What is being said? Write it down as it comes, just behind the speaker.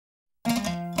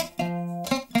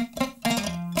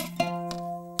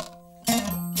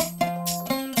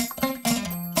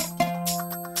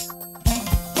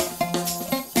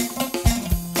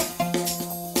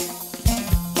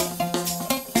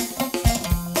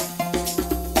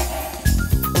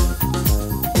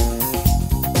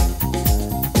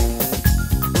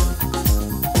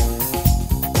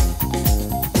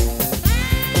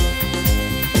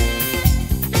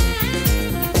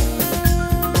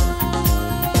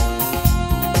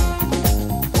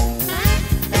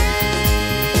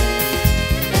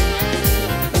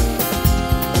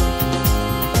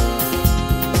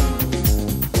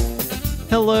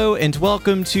and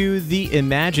welcome to the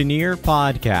Imagineer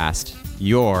Podcast,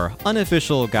 your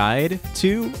unofficial guide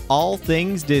to all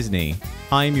things Disney.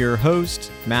 I'm your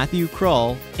host, Matthew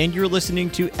Krull, and you're listening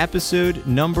to episode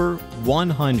number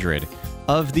 100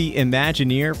 of the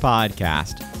Imagineer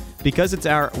Podcast. Because it's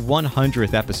our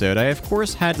 100th episode, I of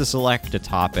course had to select a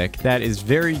topic that is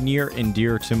very near and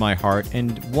dear to my heart,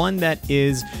 and one that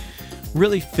is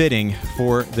really fitting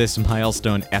for this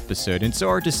milestone episode. And so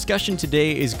our discussion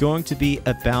today is going to be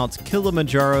about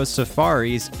Kilimanjaro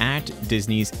safaris at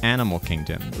Disney's Animal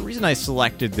Kingdom. The reason I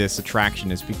selected this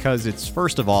attraction is because it's,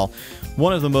 first of all,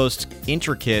 one of the most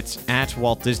intricate at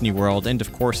Walt Disney World, and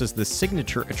of course is the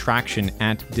signature attraction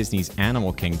at Disney's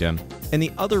Animal Kingdom. And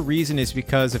the other reason is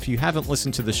because if you haven't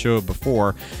listened to the show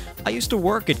before, I used to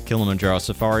work at Kilimanjaro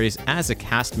Safaris as a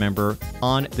cast member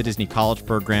on the Disney College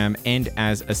program and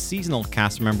as a seasonal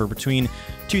cast member between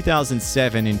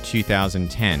 2007 and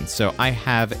 2010. So I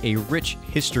have a rich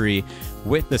history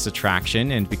with this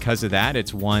attraction, and because of that,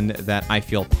 it's one that I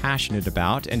feel passionate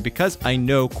about. And because I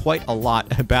know quite a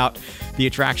lot about the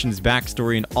attraction's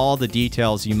backstory and all the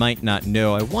details you might not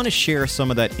know, I want to share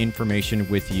some of that information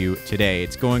with you today.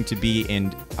 It's going to be,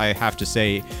 and I have to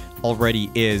say already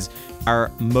is,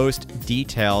 our most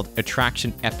detailed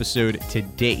attraction episode to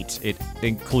date. It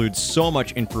includes so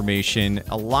much information,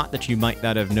 a lot that you might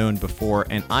not have known before,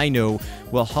 and I know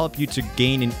will help you to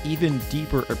gain an even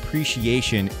deeper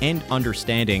appreciation and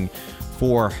understanding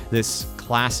for this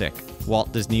classic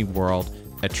Walt Disney World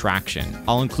attraction.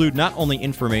 I'll include not only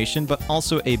information, but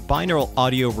also a binaural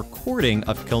audio recording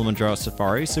of Kilimanjaro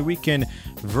Safari so we can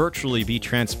virtually be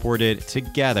transported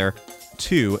together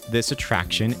to this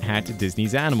attraction at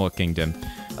Disney's Animal Kingdom.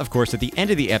 Of course, at the end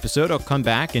of the episode, I'll come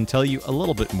back and tell you a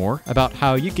little bit more about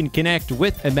how you can connect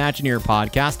with Imagineer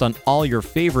Podcast on all your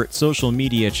favorite social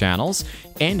media channels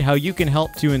and how you can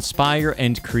help to inspire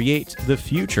and create the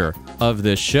future of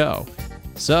this show.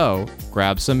 So,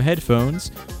 grab some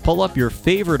headphones, pull up your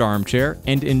favorite armchair,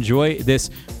 and enjoy this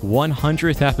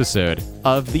 100th episode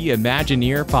of the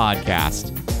Imagineer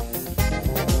Podcast.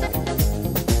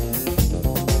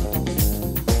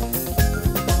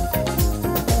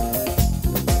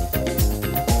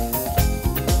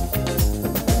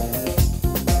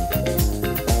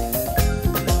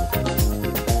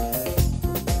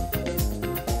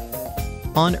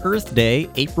 On Earth Day,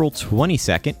 April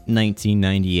 22nd,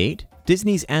 1998,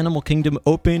 Disney's Animal Kingdom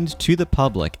opened to the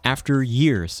public after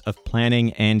years of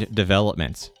planning and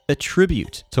development. A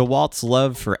tribute to Walt's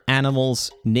love for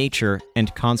animals, nature,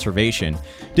 and conservation,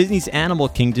 Disney's Animal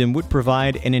Kingdom would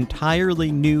provide an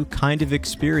entirely new kind of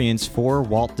experience for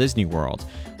Walt Disney World,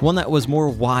 one that was more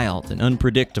wild and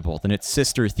unpredictable than its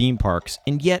sister theme parks,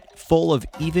 and yet full of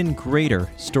even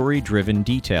greater story-driven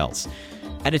details.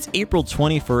 At its April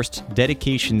 21st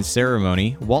dedication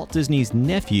ceremony, Walt Disney's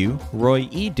nephew, Roy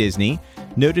E. Disney,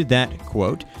 noted that,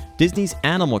 quote, Disney's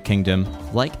Animal Kingdom,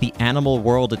 like the animal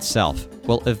world itself,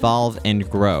 will evolve and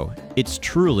grow. It's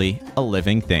truly a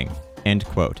living thing, end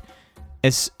quote.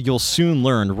 As you'll soon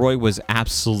learn, Roy was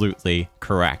absolutely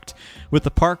correct. With the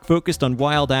park focused on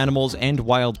wild animals and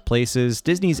wild places,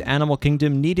 Disney's Animal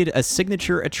Kingdom needed a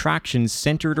signature attraction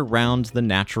centered around the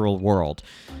natural world.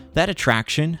 That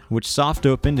attraction, which soft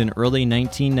opened in early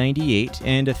 1998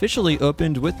 and officially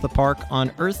opened with the park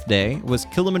on Earth Day, was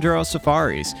Kilimanjaro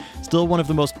Safaris, still one of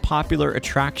the most popular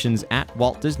attractions at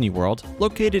Walt Disney World,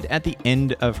 located at the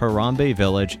end of Harambe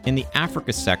Village in the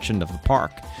Africa section of the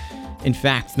park. In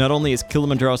fact, not only is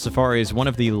Kilimanjaro Safaris one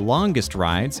of the longest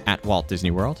rides at Walt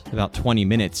Disney World, about 20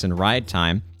 minutes in ride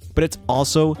time, but it's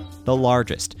also the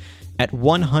largest. At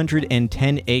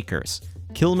 110 acres,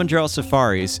 Kilimanjaro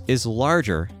Safaris is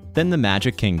larger than the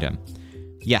Magic Kingdom.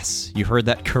 Yes, you heard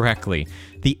that correctly.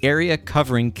 The area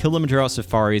covering Kilimanjaro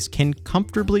Safaris can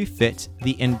comfortably fit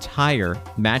the entire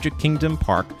Magic Kingdom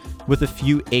park with a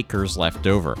few acres left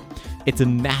over. It's a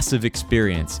massive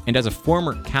experience, and as a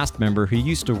former cast member who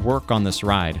used to work on this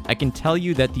ride, I can tell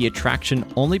you that the attraction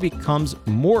only becomes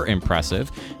more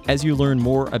impressive as you learn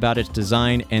more about its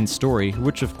design and story,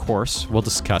 which of course we'll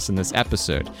discuss in this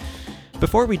episode.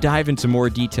 Before we dive into more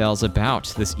details about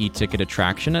this e-ticket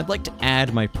attraction, I'd like to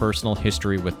add my personal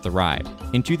history with the ride.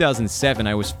 In 2007,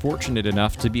 I was fortunate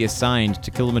enough to be assigned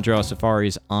to Kilimanjaro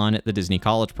Safaris on the Disney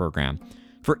College program.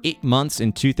 For 8 months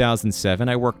in 2007,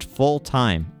 I worked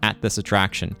full-time at this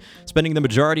attraction, spending the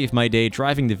majority of my day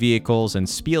driving the vehicles and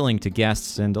spieling to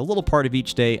guests, and a little part of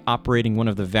each day operating one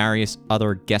of the various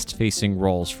other guest-facing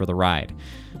roles for the ride.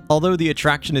 Although the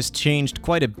attraction has changed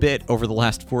quite a bit over the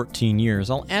last 14 years,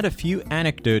 I'll add a few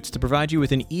anecdotes to provide you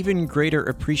with an even greater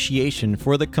appreciation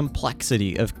for the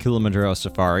complexity of Kilimanjaro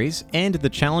Safaris and the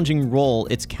challenging role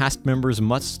its cast members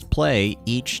must play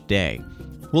each day.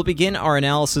 We'll begin our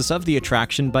analysis of the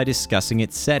attraction by discussing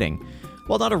its setting.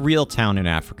 While not a real town in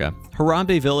Africa,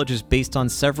 Harambee Village is based on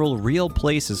several real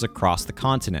places across the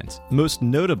continent, most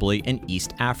notably in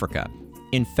East Africa.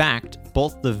 In fact,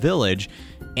 both the village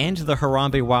and the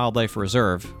Harambee Wildlife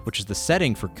Reserve, which is the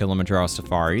setting for Kilimanjaro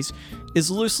Safaris,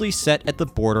 is loosely set at the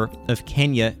border of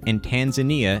Kenya and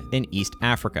Tanzania in East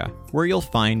Africa, where you'll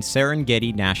find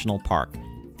Serengeti National Park.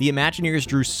 The Imagineers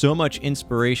drew so much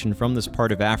inspiration from this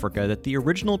part of Africa that the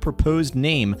original proposed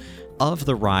name of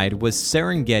the ride was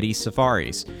Serengeti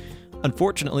Safaris.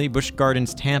 Unfortunately, Busch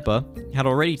Gardens Tampa had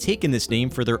already taken this name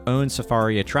for their own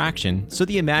safari attraction, so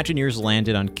the Imagineers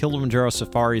landed on Kilimanjaro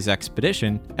Safaris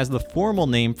Expedition as the formal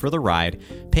name for the ride,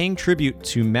 paying tribute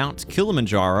to Mount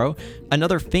Kilimanjaro,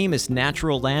 another famous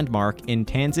natural landmark in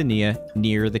Tanzania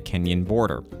near the Kenyan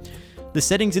border. The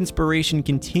setting's inspiration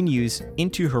continues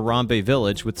into Harambee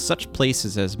Village with such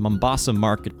places as Mombasa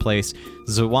Marketplace,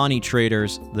 Ziwani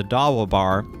Traders, the Dawa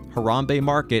Bar, Harambee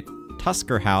Market,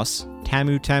 Tusker House,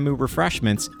 Tamu Tamu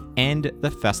Refreshments, and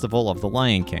the Festival of the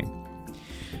Lion King.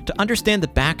 To understand the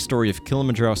backstory of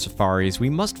Kilimanjaro Safaris, we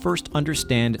must first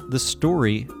understand the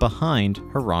story behind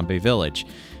Harambee Village.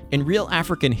 In real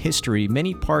African history,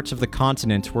 many parts of the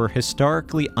continent were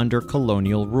historically under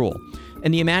colonial rule,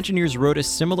 and the Imagineers wrote a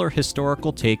similar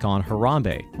historical take on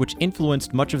Harambee, which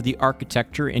influenced much of the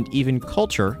architecture and even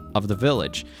culture of the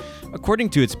village. According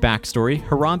to its backstory,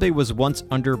 Harambee was once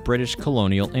under British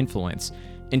colonial influence.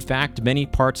 In fact, many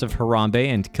parts of Harambee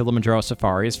and Kilimanjaro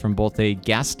Safaris, from both a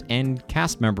guest and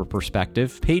cast member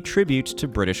perspective, pay tribute to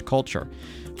British culture.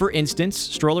 For instance,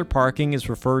 stroller parking is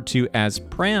referred to as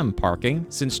pram parking,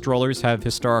 since strollers have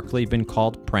historically been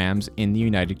called prams in the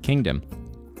United Kingdom.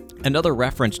 Another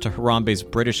reference to Harambee's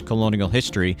British colonial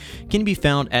history can be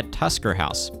found at Tusker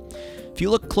House. If you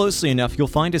look closely enough, you'll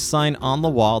find a sign on the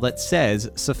wall that says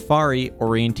Safari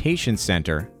Orientation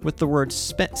Center, with the word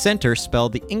center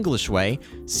spelled the English way,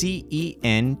 C-E-N-T-R-E.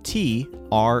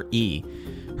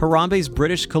 Harambee's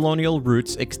British colonial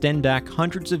roots extend back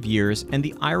hundreds of years, and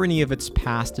the irony of its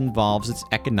past involves its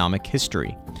economic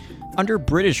history. Under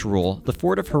British rule, the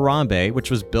fort of Harambee,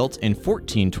 which was built in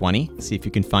 1420, see if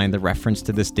you can find the reference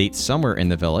to this date somewhere in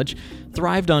the village,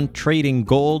 thrived on trading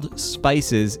gold,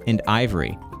 spices, and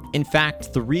ivory. In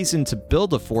fact, the reason to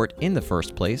build a fort in the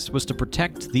first place was to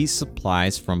protect these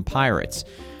supplies from pirates.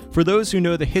 For those who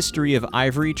know the history of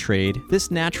ivory trade, this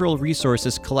natural resource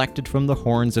is collected from the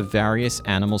horns of various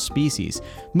animal species,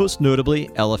 most notably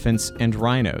elephants and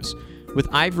rhinos.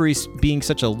 With ivory being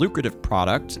such a lucrative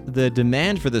product, the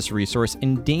demand for this resource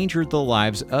endangered the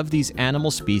lives of these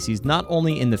animal species not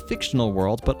only in the fictional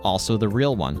world, but also the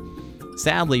real one.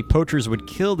 Sadly, poachers would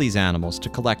kill these animals to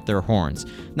collect their horns,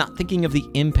 not thinking of the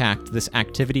impact this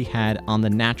activity had on the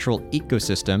natural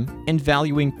ecosystem and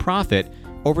valuing profit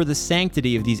over the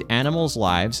sanctity of these animals'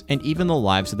 lives and even the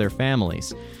lives of their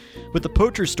families. With the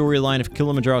poacher storyline of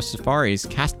Kilimanjaro Safaris,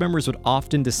 cast members would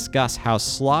often discuss how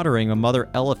slaughtering a mother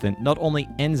elephant not only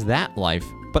ends that life,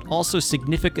 but also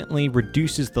significantly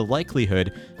reduces the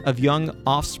likelihood of young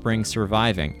offspring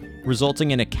surviving,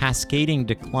 resulting in a cascading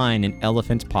decline in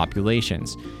elephant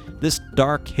populations. This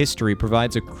dark history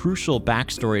provides a crucial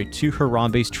backstory to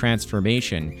Harambee's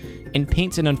transformation and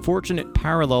paints an unfortunate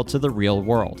parallel to the real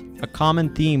world, a common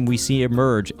theme we see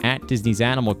emerge at Disney's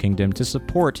Animal Kingdom to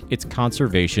support its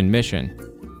conservation mission.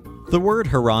 The word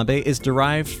Harambee is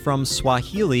derived from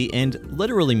Swahili and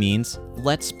literally means,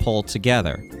 "let's pull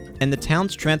together," and the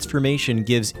town's transformation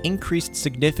gives increased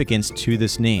significance to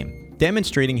this name,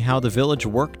 demonstrating how the village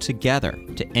worked together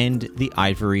to end the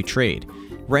ivory trade,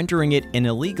 rendering it an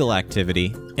illegal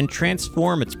activity, and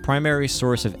transform its primary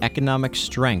source of economic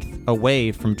strength away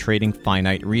from trading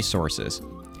finite resources.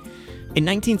 In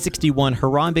 1961,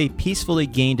 Harambee peacefully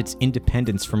gained its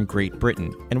independence from Great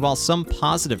Britain, and while some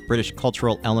positive British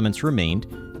cultural elements remained,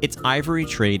 its ivory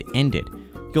trade ended.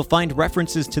 You'll find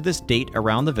references to this date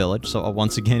around the village, so I'll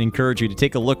once again encourage you to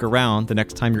take a look around the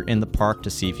next time you're in the park to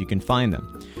see if you can find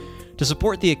them. To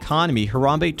support the economy,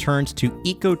 Harambee turned to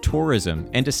ecotourism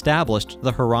and established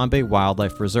the Harambee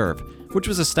Wildlife Reserve, which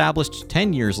was established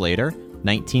 10 years later,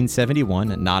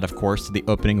 1971, and not of course to the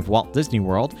opening of Walt Disney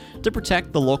World, to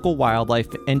protect the local wildlife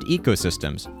and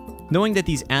ecosystems. Knowing that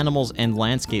these animals and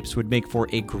landscapes would make for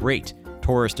a great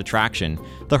tourist attraction,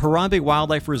 the Harambe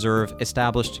Wildlife Reserve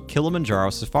established Kilimanjaro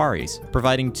Safaris,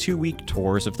 providing 2-week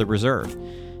tours of the reserve.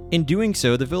 In doing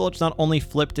so, the village not only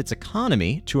flipped its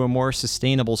economy to a more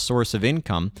sustainable source of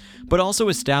income, but also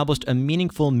established a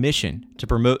meaningful mission to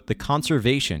promote the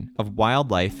conservation of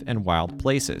wildlife and wild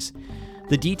places.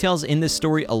 The details in this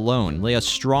story alone lay a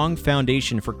strong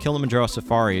foundation for Kilimanjaro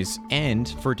Safaris and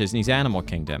for Disney's Animal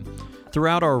Kingdom.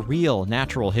 Throughout our real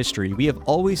natural history, we have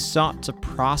always sought to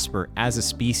prosper as a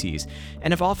species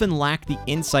and have often lacked the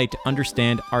insight to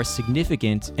understand our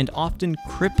significant and often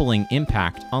crippling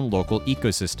impact on local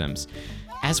ecosystems.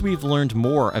 As we've learned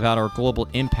more about our global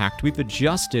impact, we've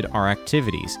adjusted our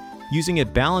activities. Using a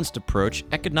balanced approach,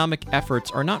 economic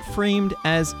efforts are not framed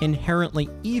as inherently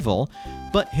evil,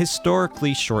 but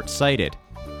historically short-sighted.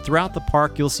 Throughout the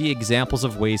park, you'll see examples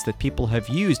of ways that people have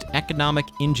used economic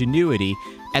ingenuity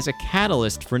as a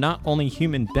catalyst for not only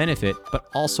human benefit, but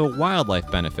also wildlife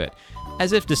benefit,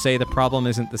 as if to say the problem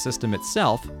isn't the system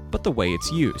itself, but the way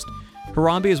it's used.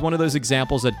 Harambe is one of those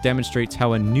examples that demonstrates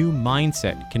how a new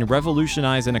mindset can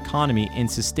revolutionize an economy in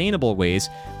sustainable ways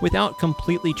without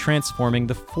completely transforming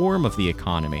the form of the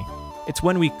economy. It's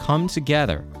when we come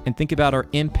together and think about our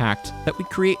impact that we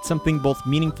create something both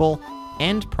meaningful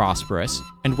and prosperous,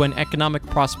 and when economic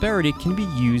prosperity can be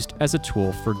used as a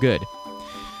tool for good.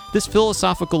 This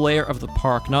philosophical layer of the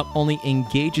park not only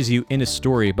engages you in a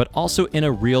story, but also in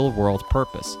a real-world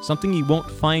purpose, something you won't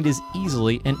find as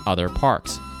easily in other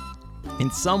parks.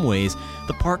 In some ways,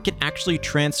 the park can actually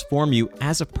transform you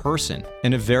as a person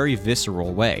in a very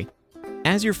visceral way.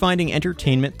 As you're finding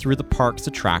entertainment through the park's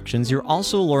attractions, you're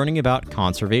also learning about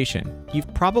conservation.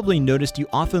 You've probably noticed you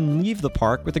often leave the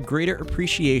park with a greater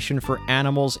appreciation for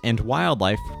animals and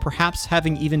wildlife, perhaps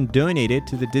having even donated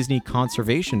to the Disney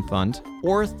Conservation Fund,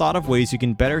 or thought of ways you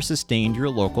can better sustain your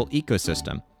local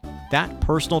ecosystem. That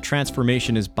personal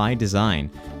transformation is by design,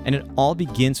 and it all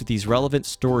begins with these relevant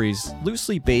stories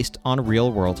loosely based on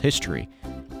real-world history.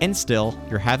 And still,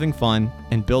 you're having fun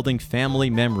and building family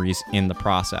memories in the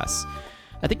process.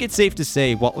 I think it's safe to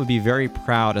say Walt would be very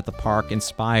proud at the park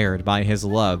inspired by his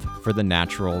love for the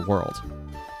natural world.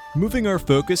 Moving our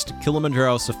focus to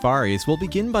Kilimanjaro Safaris, we'll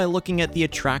begin by looking at the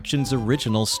attraction's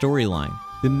original storyline.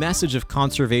 The message of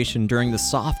conservation during the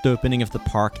soft opening of the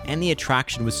park and the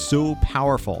attraction was so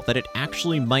powerful that it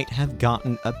actually might have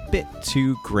gotten a bit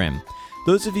too grim.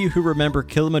 Those of you who remember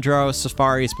Kilimanjaro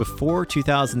Safaris before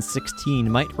 2016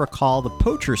 might recall the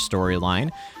poacher storyline,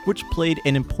 which played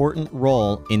an important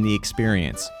role in the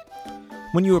experience.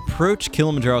 When you approach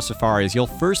Kilimanjaro Safaris, you'll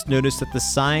first notice that the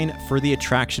sign for the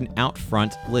attraction out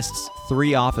front lists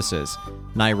 3 offices: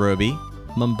 Nairobi,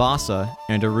 Mombasa,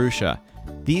 and Arusha.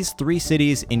 These 3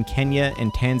 cities in Kenya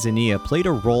and Tanzania played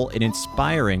a role in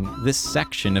inspiring this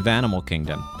section of Animal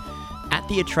Kingdom. At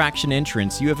the attraction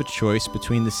entrance, you have a choice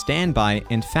between the standby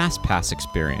and fast pass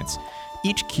experience.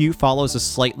 Each queue follows a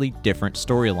slightly different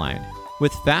storyline.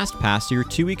 With fast pass, your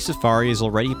 2-week safari is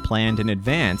already planned in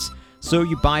advance, so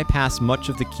you bypass much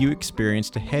of the queue experience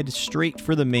to head straight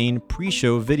for the main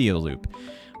pre-show video loop.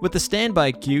 With the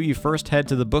standby queue, you first head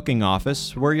to the booking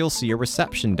office, where you'll see a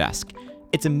reception desk.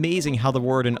 It's amazing how the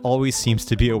warden always seems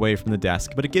to be away from the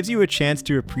desk, but it gives you a chance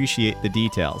to appreciate the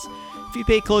details. If you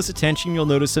pay close attention, you'll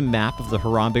notice a map of the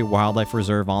Harambe Wildlife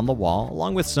Reserve on the wall,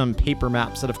 along with some paper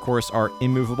maps that of course are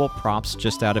immovable props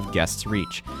just out of guests'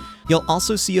 reach. You'll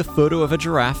also see a photo of a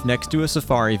giraffe next to a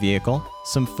safari vehicle,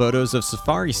 some photos of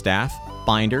safari staff,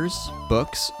 binders,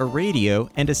 books, a radio,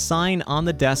 and a sign on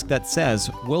the desk that says,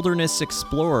 "Wilderness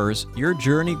Explorers, your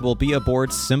journey will be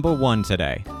aboard Simba 1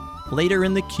 today." Later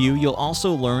in the queue, you'll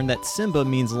also learn that Simba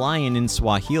means lion in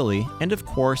Swahili, and of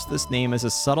course, this name is a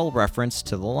subtle reference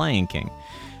to the Lion King.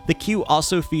 The queue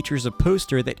also features a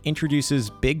poster that introduces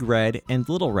Big Red and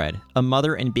Little Red, a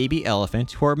mother and baby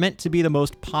elephant who are meant to be the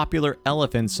most popular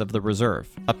elephants of the reserve,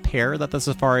 a pair that the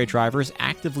safari drivers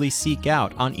actively seek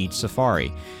out on each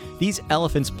safari. These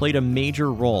elephants played a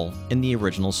major role in the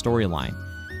original storyline.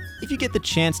 If you get the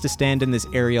chance to stand in this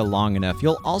area long enough,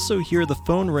 you'll also hear the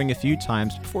phone ring a few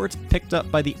times before it's picked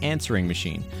up by the answering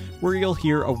machine, where you'll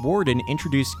hear a warden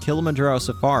introduce Kilimanjaro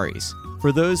Safaris.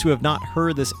 For those who have not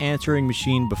heard this answering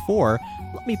machine before,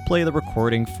 let me play the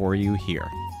recording for you here.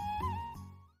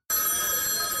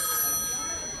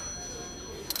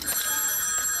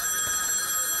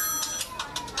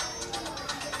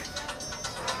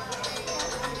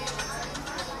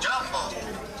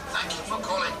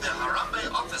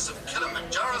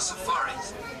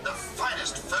 Safaris, the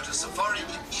finest photo safari in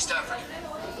East Africa.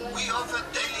 We offer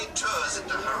daily tours at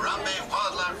the Harambe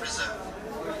Wildlife Reserve.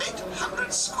 800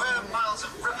 square miles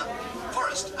of river,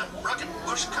 forest, and rugged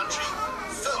bush country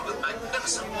filled with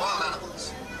magnificent wild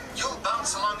animals. You'll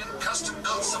bounce along in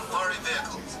custom-built safari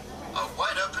vehicles, or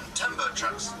wide-open tembo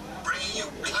trucks, bringing you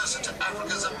closer to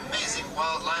Africa's amazing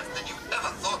wildlife than you ever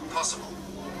thought possible.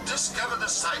 Discover the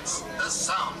sights, the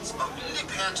sounds of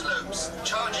leaping antelopes,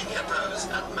 charging hippos,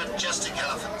 and majestic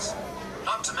elephants.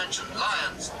 Not to mention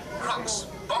lions, crocs,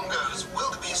 bongos,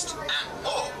 wildebeest, and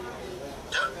more.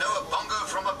 Don't know a bongo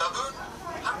from a baboon?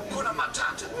 Hakuna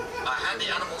Matata, a handy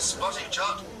animal spotting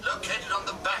chart located on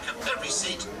the back of every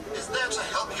seat, is there to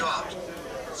help you out.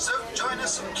 So join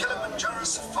us in Kilimanjaro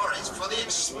Safaris for the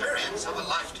experience of a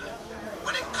lifetime.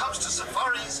 When it comes to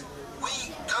safaris,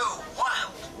 we go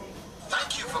wild.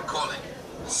 Thank you for calling.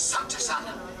 Asante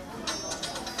sana.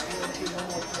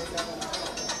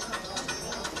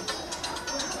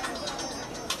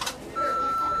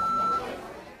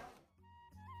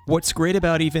 What's great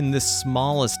about even this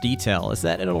smallest detail is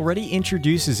that it already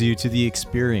introduces you to the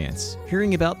experience.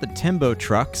 Hearing about the tembo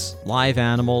trucks, live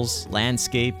animals,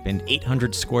 landscape, and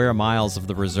 800 square miles of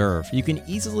the reserve, you can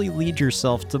easily lead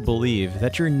yourself to believe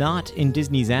that you're not in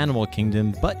Disney's Animal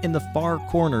Kingdom, but in the far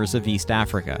corners of East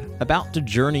Africa, about to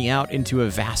journey out into a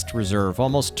vast reserve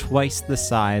almost twice the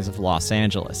size of Los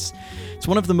Angeles. It's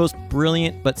one of the most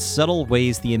brilliant but subtle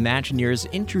ways the Imagineers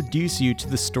introduce you to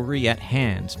the story at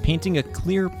hand, painting a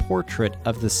clear portrait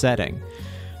of the setting.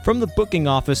 From the booking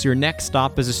office, your next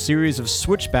stop is a series of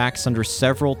switchbacks under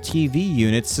several TV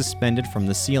units suspended from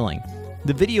the ceiling.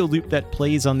 The video loop that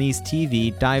plays on these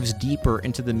TV dives deeper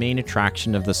into the main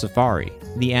attraction of the safari,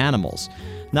 the animals.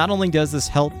 Not only does this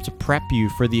help to prep you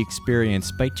for the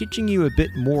experience by teaching you a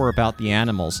bit more about the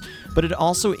animals, but it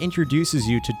also introduces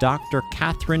you to Dr.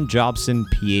 Katherine Jobson,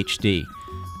 PhD.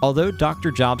 Although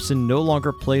Dr. Jobson no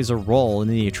longer plays a role in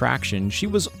the attraction, she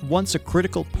was once a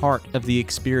critical part of the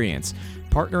experience,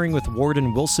 partnering with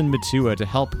Warden Wilson Matua to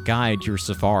help guide your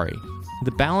safari.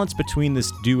 The balance between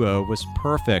this duo was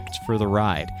perfect for the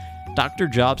ride. Dr.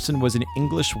 Jobson was an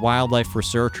English wildlife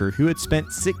researcher who had spent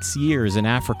 6 years in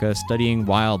Africa studying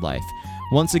wildlife,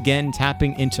 once again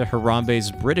tapping into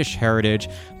Harambe's British heritage,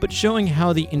 but showing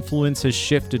how the influence has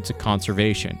shifted to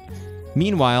conservation.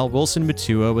 Meanwhile, Wilson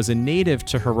Matua was a native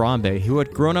to Harambe who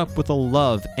had grown up with a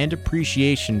love and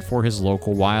appreciation for his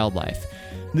local wildlife.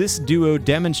 This duo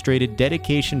demonstrated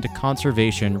dedication to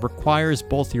conservation requires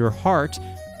both your heart,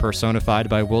 personified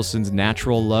by Wilson's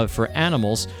natural love for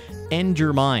animals, and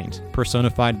your mind,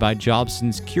 personified by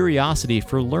Jobson's curiosity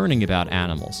for learning about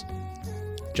animals.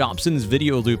 Jobson's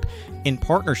video loop, in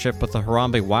partnership with the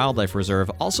Harambe Wildlife Reserve,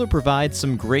 also provides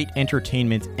some great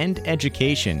entertainment and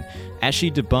education as she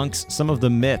debunks some of the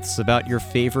myths about your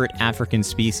favorite African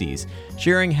species,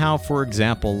 sharing how, for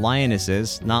example,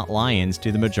 lionesses, not lions,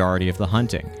 do the majority of the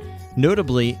hunting.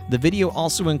 Notably, the video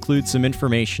also includes some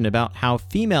information about how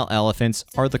female elephants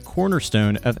are the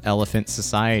cornerstone of elephant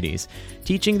societies,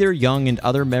 teaching their young and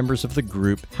other members of the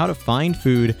group how to find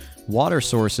food, water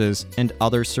sources, and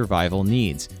other survival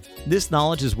needs. This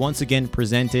knowledge is once again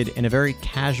presented in a very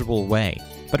casual way,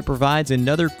 but it provides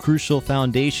another crucial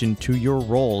foundation to your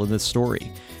role in the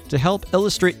story. To help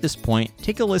illustrate this point,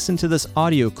 take a listen to this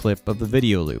audio clip of the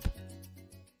video loop.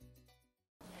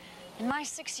 In my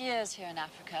 6 years here in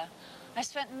Africa, I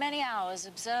spent many hours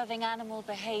observing animal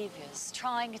behaviors,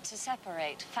 trying to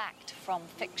separate fact from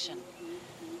fiction.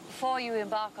 Before you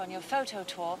embark on your photo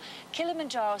tour,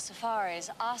 Kilimanjaro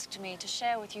Safaris asked me to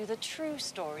share with you the true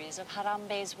stories of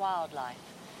Harambe's wildlife.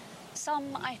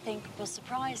 Some, I think, will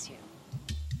surprise you.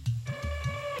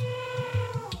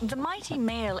 The mighty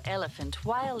male elephant,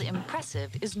 while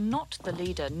impressive, is not the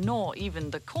leader nor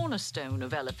even the cornerstone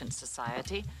of elephant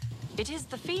society. It is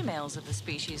the females of the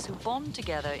species who bond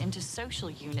together into social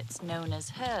units known as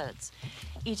herds.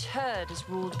 Each herd is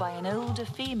ruled by an older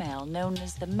female known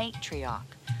as the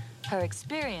matriarch. Her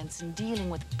experience in dealing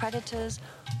with predators,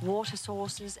 water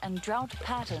sources, and drought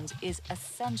patterns is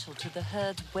essential to the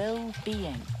herd's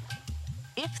well-being.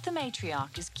 If the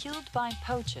matriarch is killed by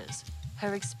poachers,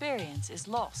 her experience is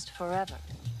lost forever,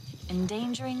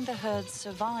 endangering the herd's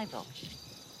survival.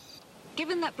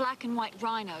 Given that black and white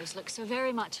rhinos look so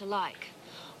very much alike,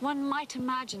 one might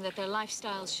imagine that their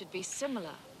lifestyles should be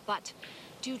similar, but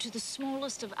due to the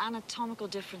smallest of anatomical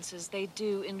differences, they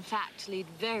do, in fact, lead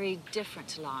very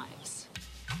different lives.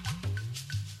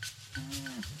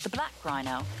 The black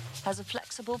rhino has a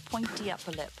flexible, pointy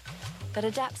upper lip that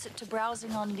adapts it to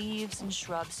browsing on leaves and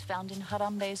shrubs found in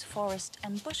Harambe's forest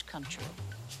and bush country.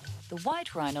 The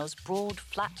white rhino's broad,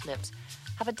 flat lips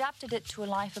have adapted it to a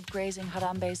life of grazing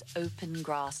Harambe's open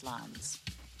grasslands.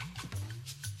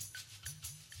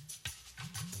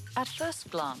 At first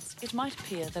glance, it might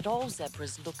appear that all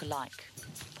zebras look alike.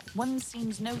 one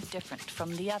seems no different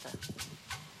from the other.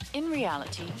 In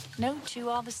reality, no two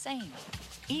are the same.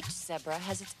 Each zebra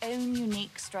has its own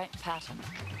unique stripe pattern,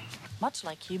 much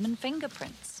like human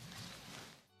fingerprints.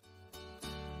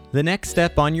 The next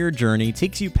step on your journey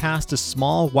takes you past a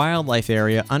small wildlife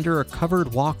area under a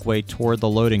covered walkway toward the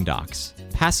loading docks.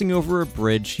 Passing over a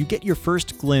bridge, you get your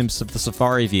first glimpse of the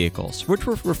safari vehicles, which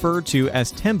were referred to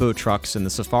as tembo trucks in the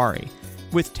safari.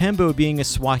 With tembo being a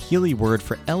Swahili word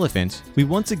for elephant, we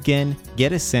once again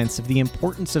get a sense of the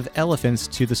importance of elephants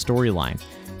to the storyline.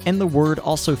 And the word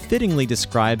also fittingly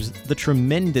describes the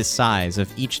tremendous size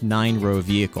of each 9-row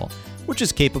vehicle, which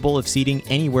is capable of seating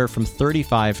anywhere from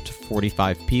 35 to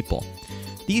 45 people.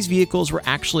 These vehicles were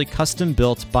actually custom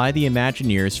built by the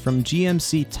Imagineers from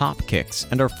GMC Top Kicks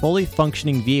and are fully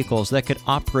functioning vehicles that could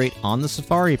operate on the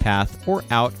safari path or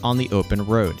out on the open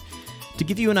road. To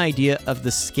give you an idea of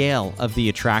the scale of the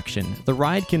attraction, the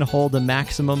ride can hold a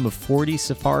maximum of 40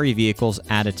 safari vehicles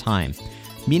at a time,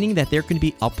 meaning that there can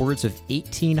be upwards of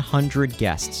 1,800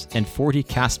 guests and 40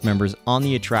 cast members on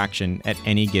the attraction at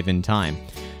any given time.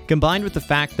 Combined with the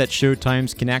fact that show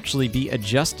times can actually be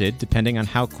adjusted depending on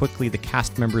how quickly the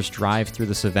cast members drive through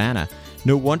the savannah,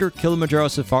 no wonder Kilimanjaro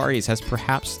Safaris has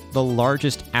perhaps the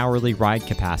largest hourly ride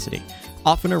capacity,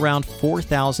 often around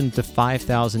 4,000 to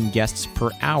 5,000 guests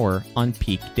per hour on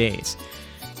peak days.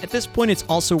 At this point, it's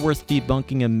also worth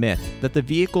debunking a myth that the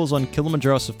vehicles on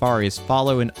Kilimanjaro Safaris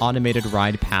follow an automated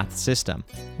ride path system.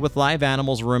 With live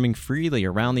animals roaming freely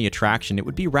around the attraction, it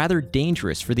would be rather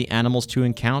dangerous for the animals to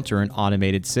encounter an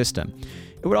automated system.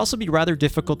 It would also be rather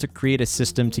difficult to create a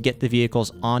system to get the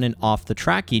vehicles on and off the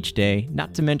track each day,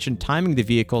 not to mention timing the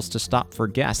vehicles to stop for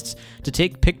guests to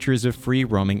take pictures of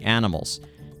free-roaming animals.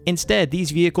 Instead,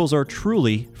 these vehicles are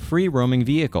truly free-roaming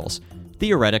vehicles.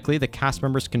 Theoretically, the cast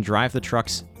members can drive the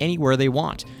trucks anywhere they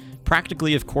want.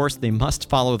 Practically, of course, they must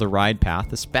follow the ride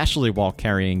path, especially while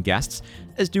carrying guests,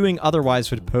 as doing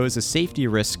otherwise would pose a safety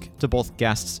risk to both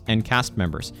guests and cast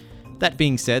members. That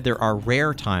being said, there are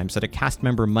rare times that a cast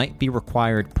member might be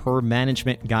required per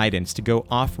management guidance to go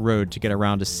off-road to get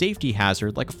around a safety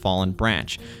hazard like a fallen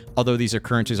branch, although these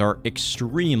occurrences are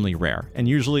extremely rare and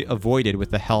usually avoided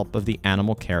with the help of the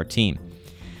animal care team.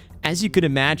 As you could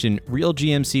imagine, real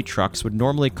GMC trucks would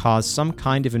normally cause some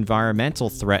kind of environmental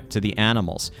threat to the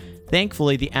animals.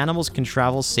 Thankfully, the animals can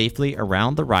travel safely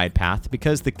around the ride path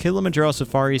because the Kilimanjaro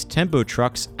Safaris tembo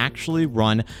trucks actually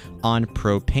run on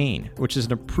propane, which is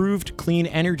an approved clean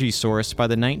energy source by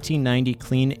the 1990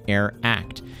 Clean Air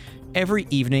Act. Every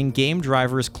evening, game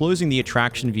drivers closing the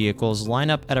attraction vehicles line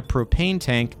up at a propane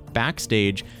tank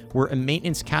backstage where a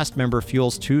maintenance cast member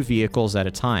fuels 2 vehicles at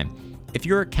a time. If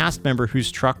you're a cast member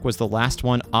whose truck was the last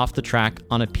one off the track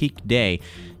on a peak day,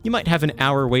 you might have an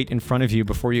hour wait in front of you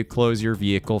before you close your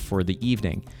vehicle for the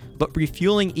evening. But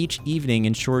refueling each evening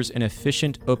ensures an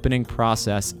efficient opening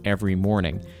process every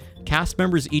morning. Cast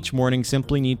members each morning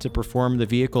simply need to perform the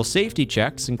vehicle safety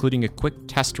checks, including a quick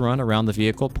test run around the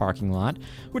vehicle parking lot,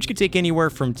 which could take anywhere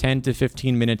from 10 to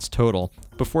 15 minutes total,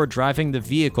 before driving the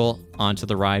vehicle onto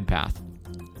the ride path.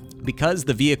 Because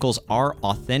the vehicles are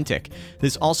authentic,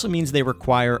 this also means they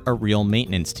require a real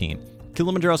maintenance team.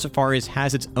 Kilimanjaro Safaris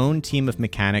has its own team of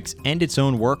mechanics and its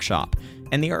own workshop,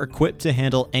 and they are equipped to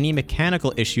handle any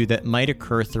mechanical issue that might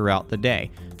occur throughout the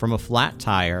day, from a flat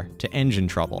tire to engine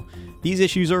trouble. These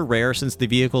issues are rare since the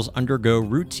vehicles undergo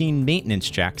routine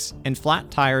maintenance checks, and flat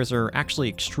tires are actually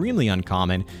extremely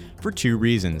uncommon for 2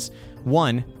 reasons.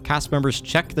 1, cast members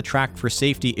check the track for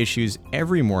safety issues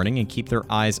every morning and keep their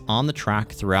eyes on the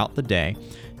track throughout the day.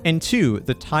 And 2,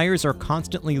 the tires are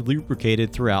constantly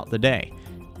lubricated throughout the day.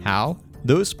 How?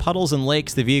 Those puddles and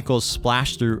lakes the vehicles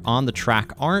splash through on the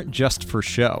track aren't just for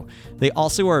show. They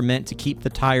also are meant to keep the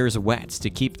tires wet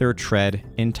to keep their tread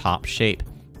in top shape.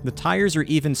 The tires are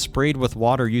even sprayed with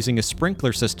water using a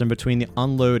sprinkler system between the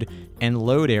unload and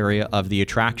load area of the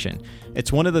attraction.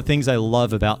 It's one of the things I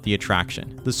love about the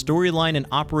attraction. The storyline and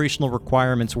operational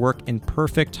requirements work in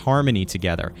perfect harmony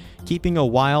together, keeping a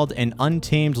wild and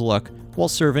untamed look while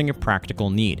serving a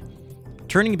practical need.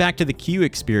 Turning back to the queue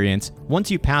experience, once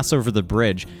you pass over the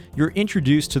bridge, you're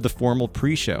introduced to the formal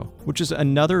pre-show, which is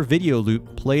another video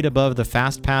loop played above the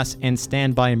Fast Pass and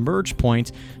standby merge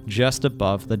point just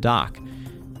above the dock.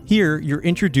 Here, you're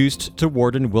introduced to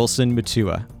Warden Wilson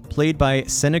Mutua, played by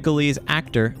Senegalese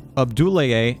actor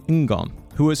Abdoulaye Ngom,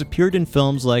 who has appeared in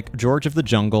films like George of the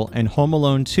Jungle and Home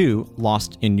Alone 2: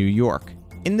 Lost in New York.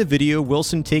 In the video,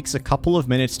 Wilson takes a couple of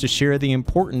minutes to share the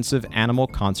importance of animal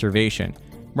conservation.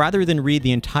 Rather than read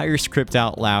the entire script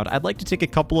out loud, I'd like to take a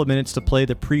couple of minutes to play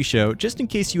the pre-show just in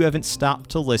case you haven't stopped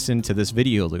to listen to this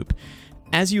video loop.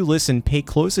 As you listen, pay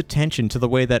close attention to the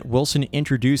way that Wilson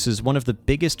introduces one of the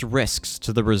biggest risks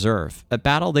to the reserve, a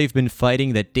battle they've been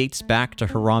fighting that dates back to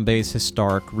Harambe's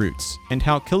historic roots, and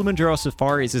how Kilimanjaro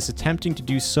Safaris is attempting to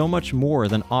do so much more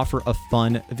than offer a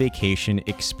fun vacation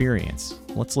experience.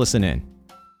 Let's listen in.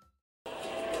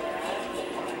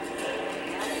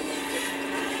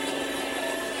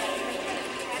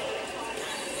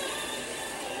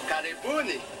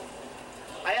 Karibuni.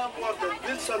 I am Warden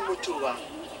Wilson Mutua,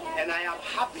 and I am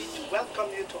happy to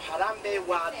welcome you to Harambe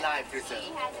Wildlife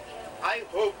Reserve. I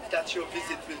hope that your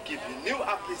visit will give you new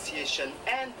appreciation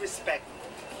and respect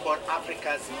for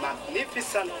Africa's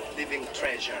magnificent living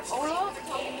treasures.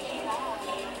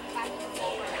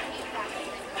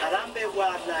 Harambe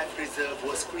Wildlife Reserve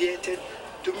was created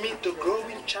to meet the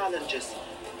growing challenges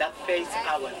that face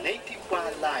our native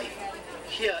wildlife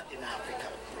here in Africa.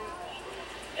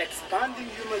 Expanding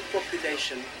human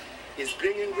population is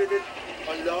bringing with it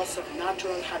a loss of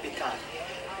natural habitat,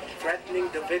 threatening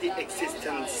the very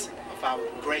existence of our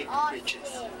great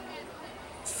creatures.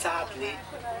 Sadly,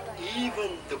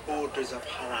 even the borders of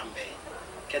Harambe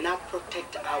cannot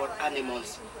protect our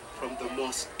animals from the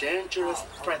most dangerous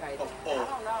threat of all,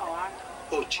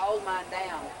 poaching.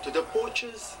 To the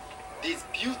poachers, these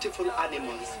beautiful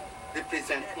animals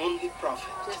represent only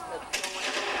profit.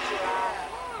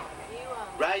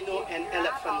 Rhino and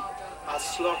elephant are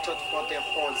slaughtered for their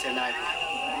horns and ivory.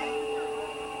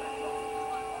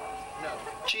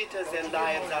 Cheetahs and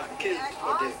lions are killed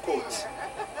for their coats.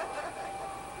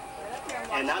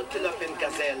 And antelope and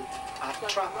gazelle are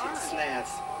trapped in snares,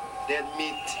 their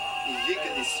meat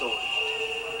illegally sold.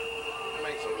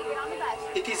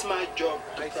 It is my job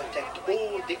to protect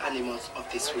all the animals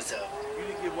of this reserve.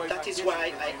 That is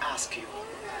why I ask you,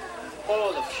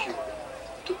 all of you,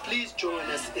 to please join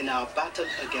us in our battle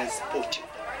against poaching.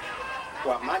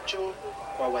 Kwa macho,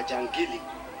 kwa wajangili,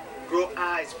 grow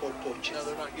eyes for poachers.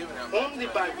 Only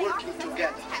by working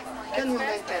together can we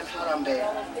maintain Harambe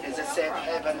as a safe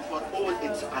haven for all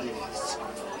its animals.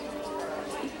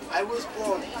 I was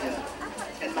born here,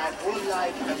 and my whole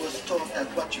life I was taught that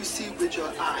what you see with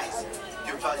your eyes,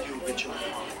 you value with your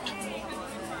heart.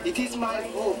 It is my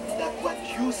hope that what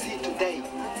you see today,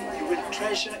 you will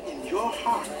treasure in your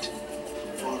heart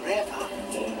forever.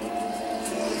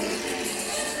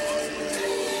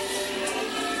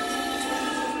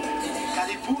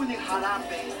 Karibuni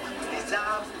Harambe,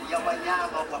 Reserve ya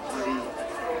wanyama wa porini.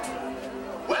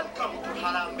 Welcome to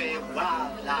Harambe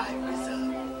Wildlife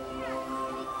Reserve.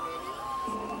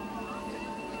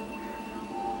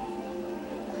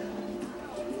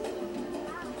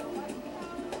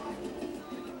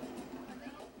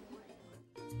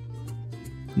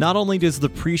 Not only does the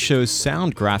pre-show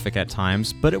sound graphic at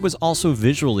times, but it was also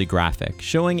visually graphic,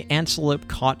 showing antelope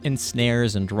caught in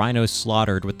snares and rhinos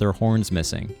slaughtered with their horns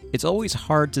missing. It's always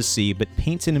hard to see, but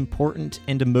paints an important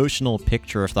and emotional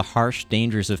picture of the harsh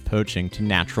dangers of poaching to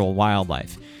natural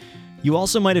wildlife. You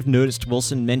also might have noticed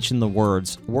Wilson mention the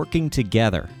words, working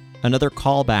together, another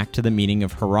callback to the meaning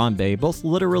of Harambe, both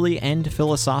literally and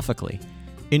philosophically.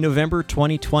 In November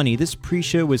 2020, this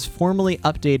pre-show was formally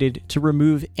updated to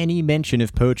remove any mention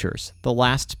of poachers, the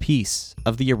last piece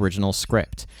of the original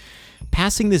script.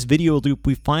 Passing this video loop,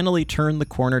 we finally turn the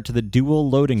corner to the dual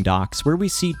loading docks, where we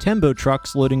see Tembo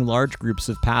trucks loading large groups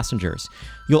of passengers.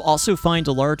 You'll also find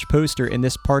a large poster in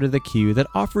this part of the queue that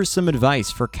offers some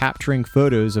advice for capturing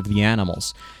photos of the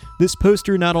animals. This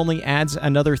poster not only adds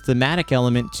another thematic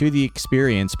element to the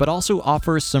experience, but also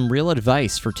offers some real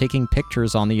advice for taking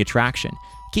pictures on the attraction.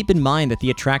 Keep in mind that the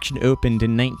attraction opened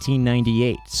in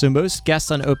 1998, so most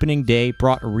guests on opening day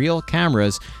brought real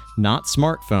cameras, not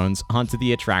smartphones, onto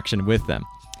the attraction with them.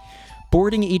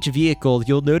 Boarding each vehicle,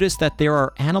 you'll notice that there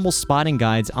are animal spotting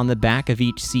guides on the back of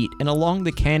each seat and along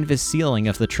the canvas ceiling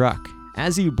of the truck.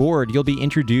 As you board, you'll be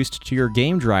introduced to your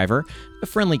game driver, a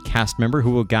friendly cast member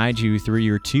who will guide you through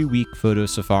your 2-week photo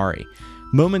safari.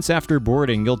 Moments after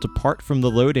boarding, you'll depart from the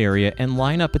load area and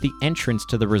line up at the entrance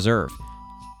to the reserve.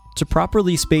 To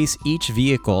properly space each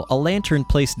vehicle, a lantern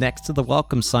placed next to the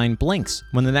welcome sign blinks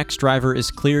when the next driver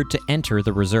is cleared to enter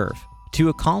the reserve. To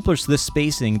accomplish this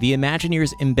spacing, the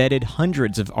Imagineers embedded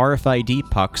hundreds of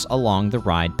RFID pucks along the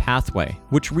ride pathway,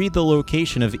 which read the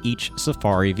location of each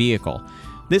safari vehicle.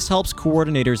 This helps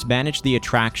coordinators manage the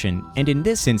attraction, and in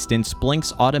this instance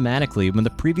blinks automatically when the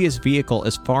previous vehicle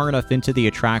is far enough into the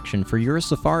attraction for your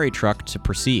safari truck to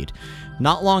proceed.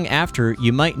 Not long after,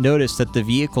 you might notice that the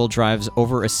vehicle drives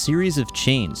over a series of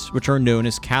chains, which are known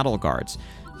as cattle guards.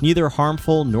 Neither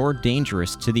harmful nor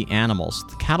dangerous to the animals,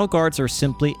 the cattle guards are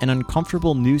simply an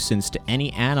uncomfortable nuisance to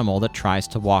any animal that tries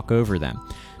to walk over them.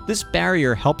 This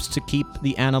barrier helps to keep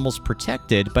the animals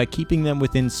protected by keeping them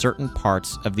within certain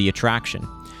parts of the attraction.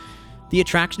 The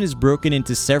attraction is broken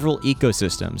into several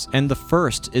ecosystems, and the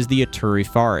first is the Ituri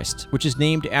Forest, which is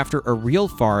named after a real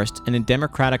forest in the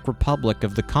Democratic Republic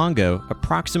of the Congo,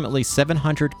 approximately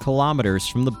 700 kilometers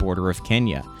from the border of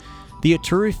Kenya. The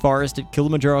Ituri Forest at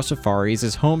Kilimanjaro Safaris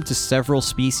is home to several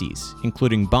species,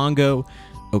 including bongo,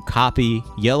 okapi,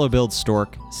 yellow-billed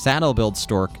stork, saddle-billed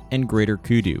stork, and greater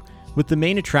kudu, with the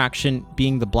main attraction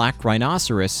being the black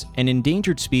rhinoceros, an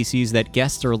endangered species that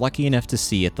guests are lucky enough to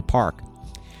see at the park.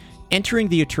 Entering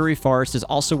the Ituri Forest is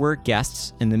also where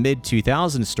guests, in the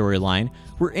mid-2000s storyline,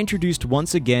 were introduced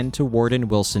once again to Warden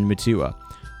Wilson Mutua.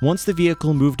 Once the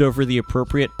vehicle moved over the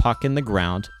appropriate puck in the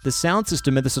ground, the sound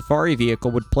system of the safari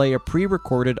vehicle would play a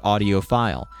pre-recorded audio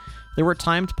file. There were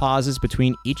timed pauses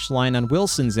between each line on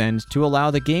Wilson's end to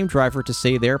allow the game driver to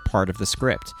say their part of the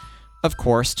script. Of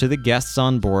course, to the guests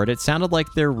on board, it sounded like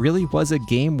there really was a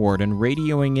game warden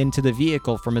radioing into the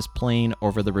vehicle from his plane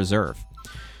over the reserve.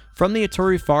 From the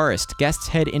Ituri Forest, guests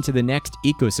head into the next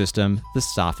ecosystem, the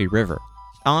Safi River.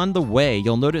 On the way,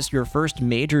 you'll notice your first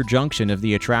major junction of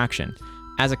the attraction.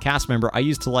 As a cast member, I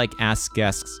used to ask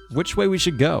guests which way we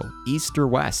should go, east or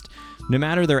west. No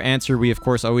matter their answer, we of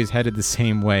course always headed the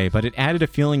same way, but it added a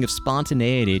feeling of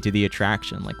spontaneity to the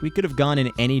attraction, like we could have gone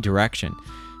in any direction.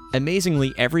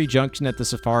 Amazingly, every junction at the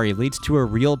safari leads to a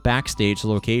real backstage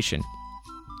location.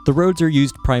 The roads are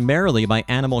used primarily by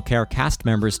animal care cast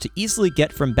members to easily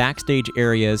get from backstage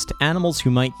areas to animals who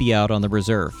might be out on the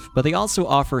reserve, but they also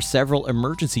offer several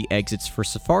emergency exits for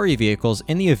safari vehicles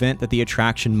in the event that the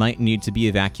attraction might need to be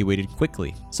evacuated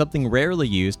quickly, something rarely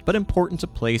used but important to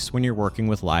place when you're working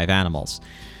with live animals.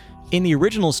 In the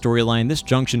original storyline, this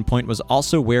junction point was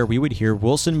also where we would hear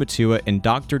Wilson Mutua and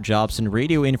Dr. Jobson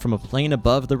radio in from a plane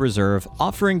above the reserve,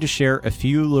 offering to share a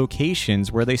few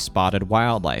locations where they spotted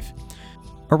wildlife.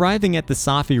 Arriving at the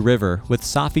Safi River, with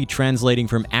Safi translating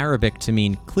from Arabic to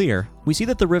mean clear, we see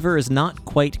that the river is not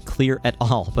quite clear at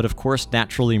all, but of course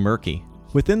naturally murky.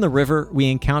 Within the river, we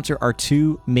encounter our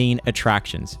two main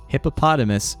attractions,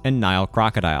 hippopotamus and Nile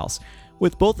crocodiles.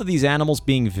 With both of these animals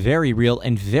being very real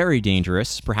and very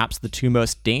dangerous, perhaps the two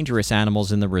most dangerous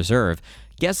animals in the reserve,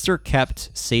 guests are kept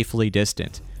safely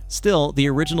distant. Still, the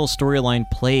original storyline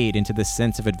played into the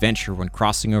sense of adventure when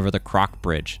crossing over the Croc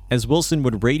Bridge, as Wilson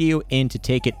would radio in to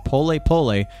take it pole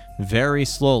pole very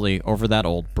slowly over that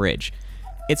old bridge.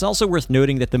 It's also worth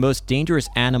noting that the most dangerous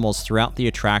animals throughout the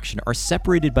attraction are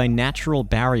separated by natural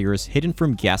barriers hidden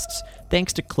from guests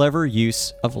thanks to clever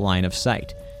use of line of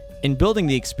sight. In building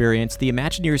the experience, the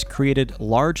Imagineers created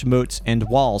large moats and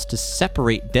walls to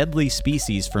separate deadly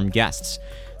species from guests.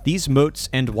 These moats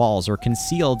and walls are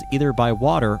concealed either by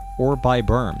water or by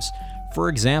berms. For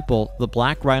example, the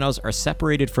black rhinos are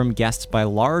separated from guests by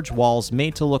large walls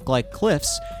made to look like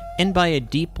cliffs and by a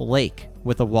deep lake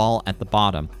with a wall at the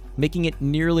bottom, making it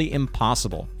nearly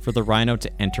impossible for the rhino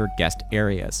to enter guest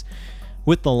areas.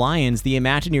 With the lions, the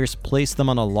Imagineers place them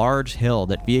on a large hill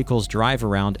that vehicles drive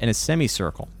around in a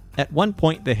semicircle. At one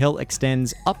point, the hill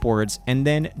extends upwards and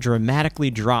then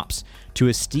dramatically drops to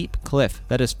a steep cliff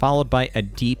that is followed by a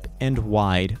deep and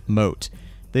wide moat.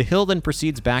 The hill then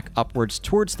proceeds back upwards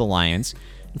towards the lions,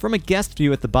 and from a guest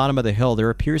view at the bottom of the hill, there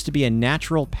appears to be a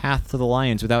natural path to the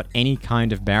lions without any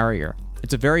kind of barrier.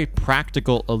 It's a very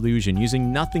practical illusion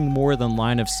using nothing more than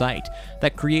line of sight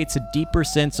that creates a deeper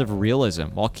sense of realism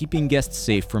while keeping guests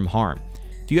safe from harm.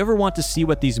 If you ever want to see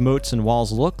what these moats and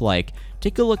walls look like,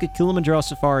 take a look at Kilimanjaro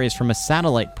Safaris from a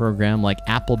satellite program like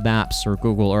Apple Maps or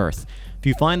Google Earth. If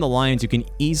you find the lions, you can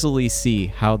easily see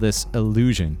how this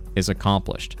illusion is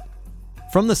accomplished.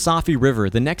 From the Safi River,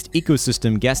 the next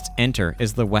ecosystem guests enter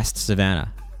is the West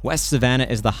Savannah. West Savannah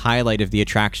is the highlight of the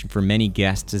attraction for many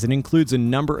guests as it includes a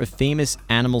number of famous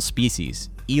animal species: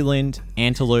 eland,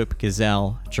 antelope,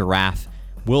 gazelle, giraffe,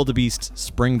 wildebeest,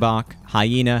 springbok,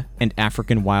 hyena, and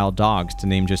African wild dogs, to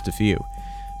name just a few.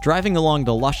 Driving along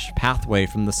the lush pathway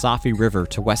from the Safi River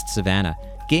to West Savannah,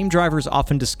 game drivers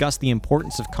often discuss the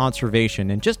importance of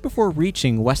conservation, and just before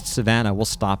reaching West Savannah, we'll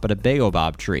stop at a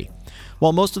baobab tree.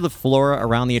 While most of the flora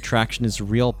around the attraction is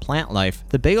real plant life,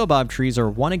 the baobab trees are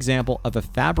one example of a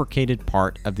fabricated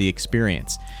part of the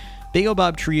experience.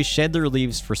 Baobab trees shed their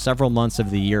leaves for several months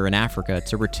of the year in Africa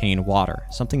to retain water,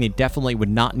 something they definitely would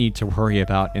not need to worry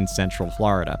about in Central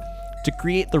Florida. To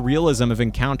create the realism of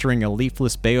encountering a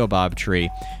leafless baobab tree,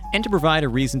 and to provide a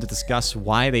reason to discuss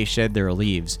why they shed their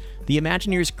leaves, the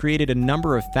Imagineers created a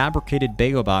number of fabricated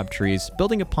baobab trees,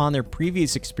 building upon their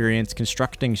previous experience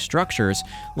constructing structures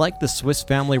like the Swiss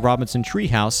Family Robinson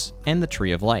Treehouse and the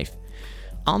Tree of Life.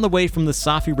 On the way from the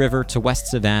Safi River to West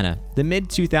Savannah, the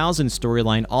mid-2000s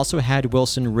storyline also had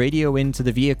Wilson radio into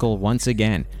the vehicle once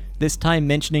again, this time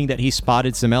mentioning that he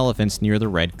spotted some elephants near the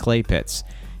red clay pits.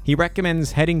 He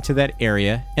recommends heading to that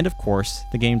area, and of course,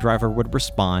 the game driver would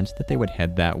respond that they would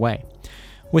head that way.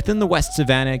 Within the West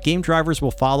Savannah, game drivers will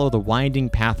follow the winding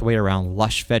pathway around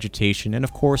lush vegetation and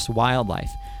of course wildlife.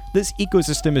 This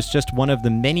ecosystem is just one of the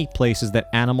many places that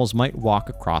animals might walk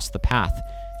across the path.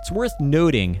 It's worth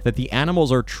noting that the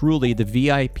animals are truly the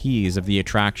VIPs of the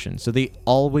attraction, so they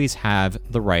always have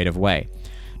the right of way.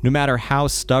 No matter how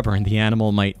stubborn the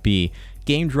animal might be,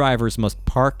 game drivers must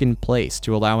park in place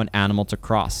to allow an animal to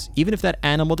cross, even if that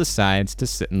animal decides to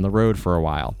sit in the road for a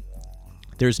while.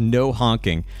 There's no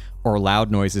honking or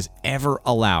loud noises ever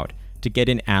allowed to get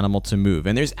an animal to move,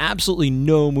 and there's absolutely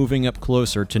no moving up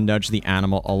closer to nudge the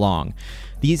animal along.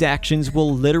 These actions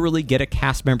will literally get a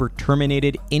cast member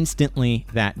terminated instantly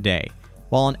that day.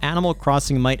 While an animal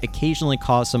crossing might occasionally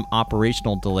cause some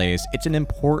operational delays, it's an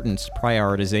important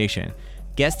prioritization.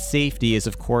 Guest safety is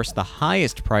of course the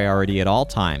highest priority at all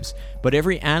times, but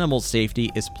every animal's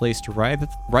safety is placed right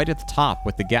at the top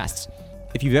with the guests.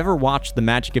 If you've ever watched the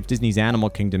Magic of Disney's Animal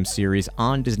Kingdom series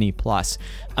on Disney+,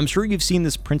 I'm sure you've seen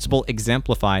this principle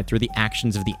exemplified through the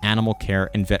actions of the animal care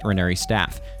and veterinary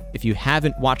staff. If you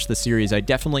haven't watched the series, I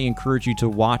definitely encourage you to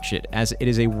watch it, as it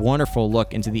is a wonderful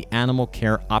look into the animal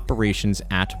care operations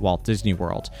at Walt Disney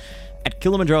World. At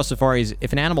Kilimanjaro Safaris,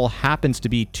 if an animal happens to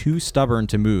be too stubborn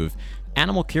to move,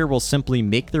 animal care will simply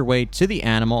make their way to the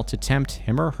animal to tempt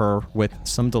him or her with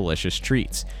some delicious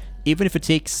treats. Even if it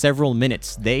takes several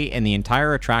minutes, they and the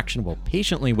entire attraction will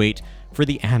patiently wait for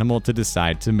the animal to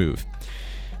decide to move.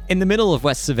 In the middle of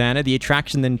West Savannah, the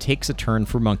attraction then takes a turn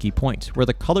for Monkey Point, where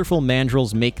the colorful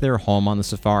mandrills make their home on the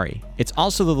safari. It's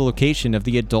also the location of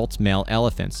the adult male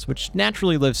elephants, which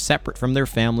naturally live separate from their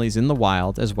families in the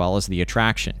wild as well as the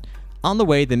attraction. On the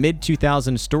way, the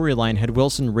mid-2000s storyline had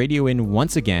Wilson radio in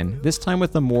once again, this time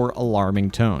with a more alarming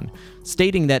tone,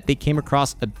 stating that they came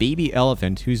across a baby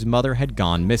elephant whose mother had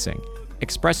gone missing.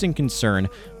 Expressing concern,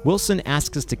 Wilson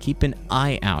asks us to keep an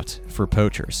eye out for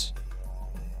poachers.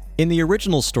 In the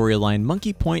original storyline,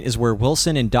 Monkey Point is where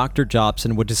Wilson and Dr.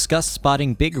 Jobson would discuss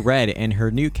spotting Big Red and her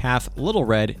new calf Little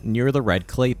Red near the red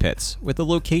clay pits, with the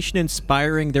location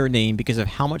inspiring their name because of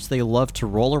how much they love to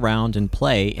roll around and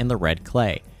play in the red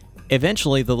clay.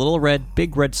 Eventually, the Little Red,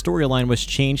 Big Red storyline was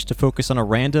changed to focus on a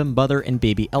random mother and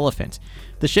baby elephant.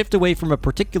 The shift away from a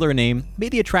particular name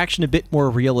made the attraction a bit more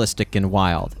realistic and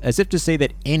wild, as if to say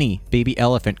that any baby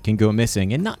elephant can go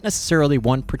missing and not necessarily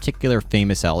one particular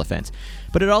famous elephant.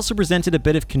 But it also presented a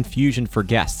bit of confusion for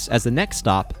guests, as the next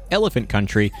stop, Elephant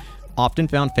Country, often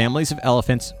found families of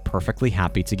elephants perfectly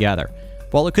happy together.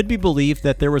 While it could be believed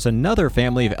that there was another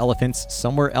family of elephants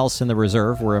somewhere else in the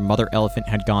reserve where a mother elephant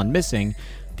had gone missing,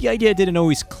 the idea didn't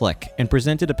always click and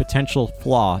presented a potential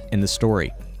flaw in the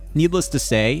story. Needless to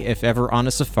say, if ever on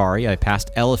a safari I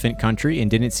passed Elephant Country and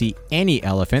didn't see any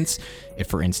elephants, if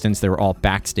for instance they were all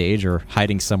backstage or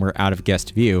hiding somewhere out of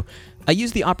guest view, I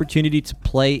used the opportunity to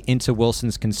play into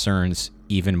Wilson's concerns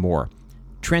even more.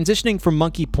 Transitioning from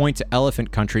Monkey Point to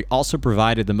Elephant Country also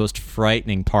provided the most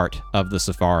frightening part of the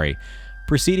safari.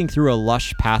 Proceeding through a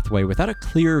lush pathway without a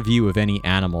clear view of any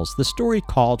animals, the story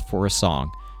called for a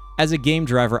song. As a game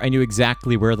driver, I knew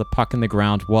exactly where the puck in the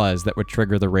ground was that would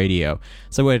trigger the radio,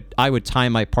 so I would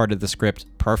time my part of the script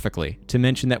perfectly to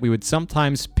mention that we would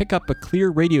sometimes pick up a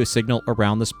clear radio signal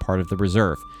around this part of the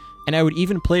reserve. And I would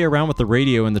even play around with the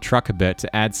radio in the truck a bit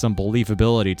to add some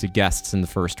believability to guests in the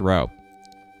first row.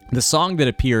 The song that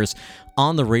appears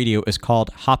on the radio is called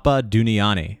Hapa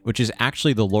Duniani, which is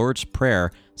actually the Lord's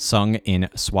Prayer sung in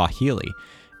Swahili.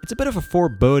 It's a bit of a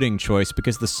foreboding choice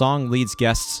because the song leads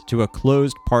guests to a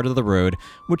closed part of the road,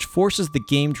 which forces the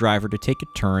game driver to take a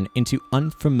turn into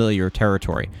unfamiliar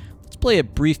territory. Let's play a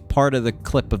brief part of the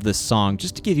clip of this song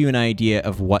just to give you an idea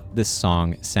of what this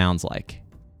song sounds like.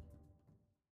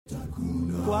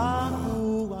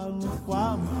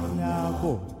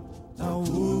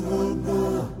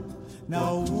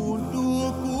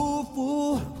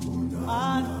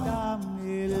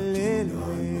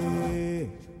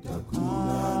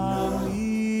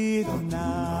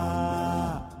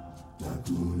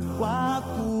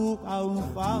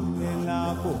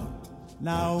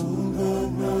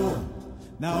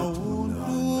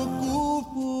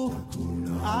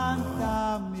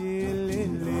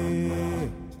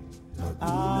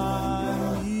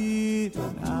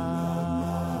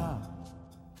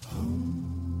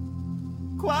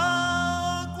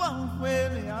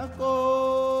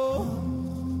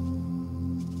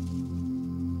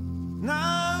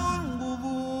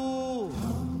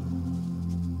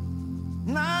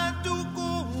 Na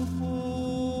tuku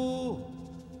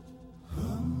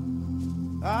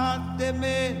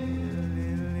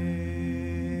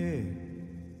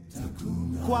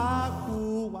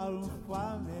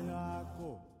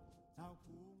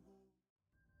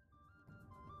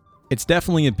It's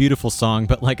definitely a beautiful song,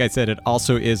 but like I said, it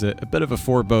also is a bit of a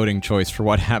foreboding choice for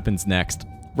what happens next.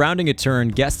 Rounding a turn,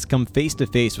 guests come face to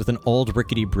face with an old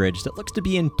rickety bridge that looks to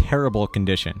be in terrible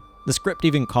condition. The script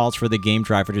even calls for the game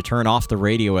driver to turn off the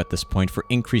radio at this point for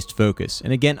increased focus,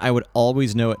 and again, I would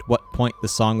always know at what point the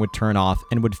song would turn off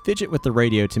and would fidget with the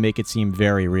radio to make it seem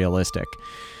very realistic.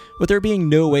 With there being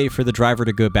no way for the driver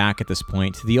to go back at this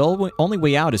point, the only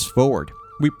way out is forward.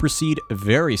 We proceed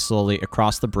very slowly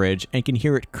across the bridge and can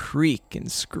hear it creak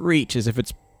and screech as if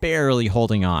it's barely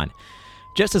holding on.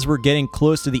 Just as we're getting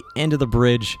close to the end of the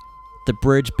bridge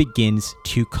begins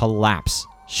to collapse,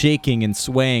 shaking and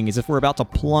swaying as if we're about to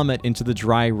plummet into the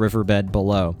dry riverbed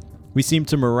below. We seem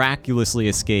to miraculously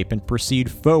escape and proceed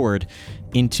forward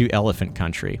into Elephant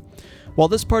Country. While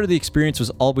this part of the experience was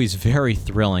always very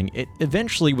thrilling, it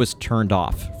eventually was turned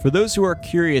off. For those who are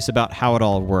curious about how it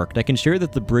all worked, I can share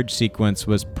that the bridge sequence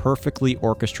was perfectly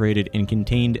orchestrated and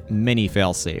contained many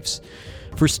failsafes.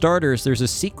 For starters, there's a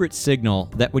secret signal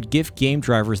that would give game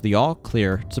drivers the all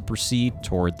clear to proceed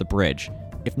toward the bridge.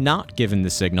 If not given the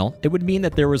signal, it would mean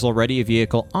that there was already a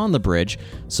vehicle on the bridge,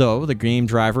 so the game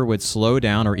driver would slow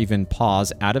down or even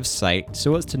pause out of sight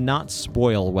so as to not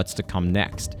spoil what's to come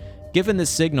next. Given the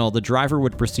signal, the driver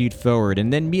would proceed forward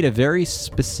and then meet a very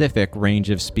specific range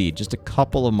of speed, just a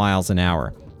couple of miles an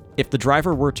hour. If the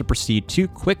driver were to proceed too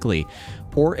quickly,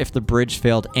 or if the bridge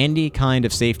failed any kind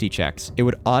of safety checks, it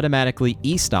would automatically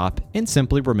e-stop and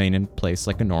simply remain in place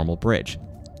like a normal bridge.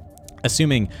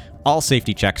 Assuming all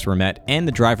safety checks were met and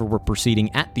the driver were proceeding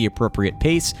at the appropriate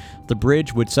pace, the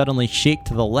bridge would suddenly shake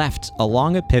to the left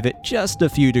along a pivot just a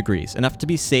few degrees, enough to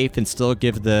be safe and still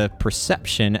give the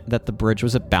perception that the bridge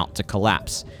was about to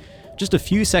collapse. Just a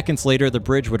few seconds later, the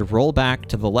bridge would roll back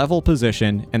to the level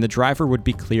position and the driver would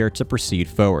be clear to proceed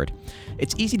forward.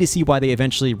 It's easy to see why they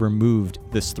eventually removed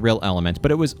this thrill element, but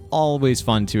it was always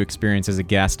fun to experience as a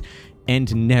guest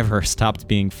and never stopped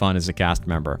being fun as a cast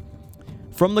member.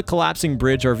 From the collapsing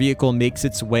bridge, our vehicle makes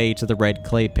its way to the red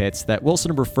clay pits that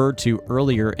Wilson referred to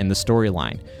earlier in the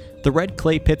storyline. The red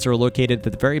clay pits are located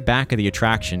at the very back of the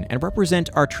attraction and represent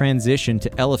our transition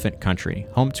to Elephant Country,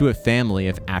 home to a family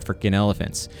of African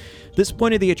elephants. This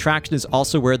point of the attraction is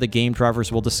also where the game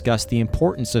drivers will discuss the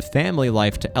importance of family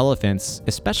life to elephants,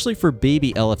 especially for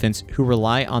baby elephants who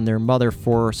rely on their mother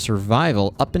for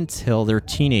survival up until their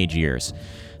teenage years.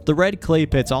 The red clay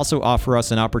pits also offer us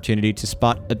an opportunity to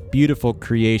spot a beautiful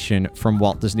creation from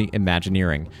Walt Disney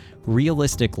Imagineering,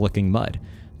 realistic-looking mud.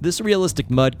 This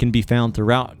realistic mud can be found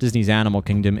throughout Disney's Animal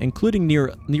Kingdom, including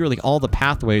nearly all the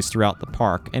pathways throughout the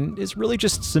park, and is really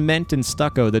just cement and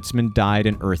stucco that's been dyed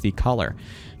an earthy color.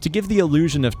 To give the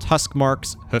illusion of tusk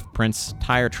marks, hoof prints,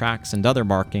 tire tracks, and other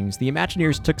markings, the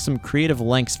Imagineers took some creative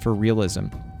lengths for realism,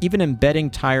 even embedding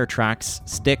tire tracks,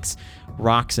 sticks,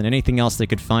 rocks, and anything else they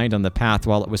could find on the path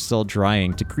while it was still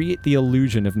drying to create the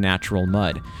illusion of natural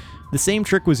mud. The same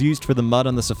trick was used for the mud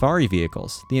on the safari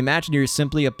vehicles. The Imagineers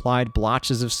simply applied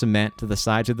blotches of cement to the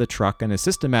sides of the truck in a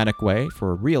systematic way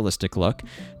for a realistic look,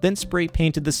 then spray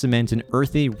painted the cement an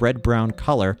earthy red-brown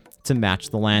color to match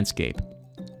the landscape.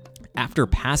 After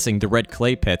passing the red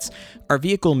clay pits, our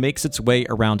vehicle makes its way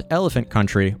around Elephant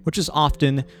Country, which is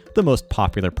often the most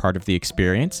popular part of the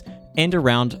experience, and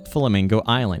around Flamingo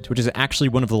Island, which is actually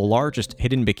one of the largest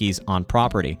hidden Mickeys on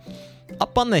property.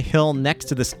 Up on the hill next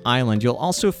to this island, you'll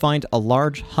also find a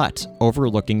large hut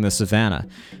overlooking the savannah.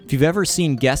 If you've ever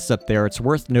seen guests up there, it's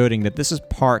worth noting that this is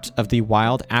part of the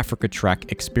Wild Africa Trek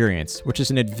experience, which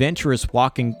is an adventurous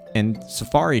walking and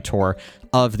safari tour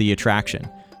of the attraction.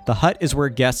 The hut is where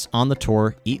guests on the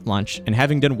tour eat lunch, and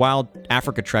having done Wild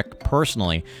Africa Trek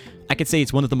personally, I could say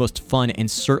it's one of the most fun and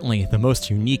certainly the most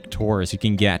unique tours you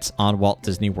can get on Walt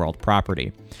Disney World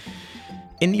property.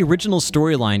 In the original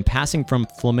storyline, passing from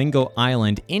Flamingo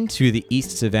Island into the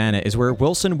East Savannah is where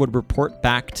Wilson would report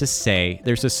back to say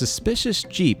there's a suspicious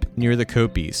jeep near the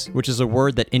kopis, which is a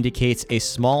word that indicates a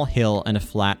small hill and a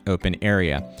flat open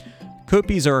area.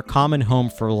 Kopis are a common home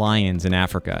for lions in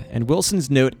Africa, and Wilson's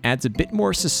note adds a bit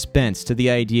more suspense to the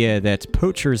idea that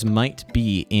poachers might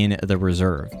be in the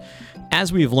reserve.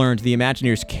 As we've learned, the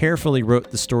Imagineers carefully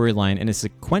wrote the storyline in a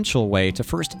sequential way to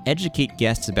first educate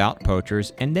guests about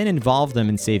poachers and then involve them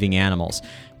in saving animals.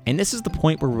 And this is the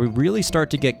point where we really start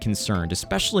to get concerned,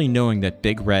 especially knowing that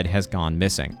Big Red has gone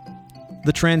missing.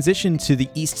 The transition to the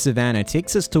East Savannah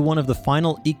takes us to one of the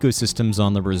final ecosystems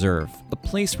on the reserve, a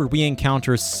place where we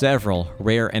encounter several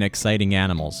rare and exciting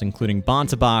animals, including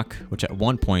Bontebok, which at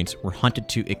one point were hunted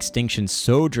to extinction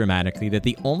so dramatically that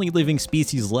the only living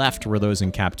species left were those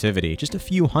in captivity, just a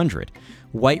few hundred,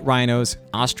 white rhinos,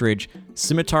 ostrich,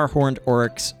 scimitar-horned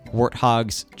oryx,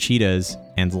 warthogs, cheetahs,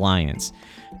 and lions.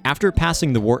 After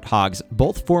passing the Warthogs,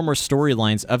 both former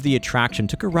storylines of the attraction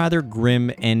took a rather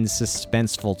grim and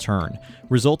suspenseful turn,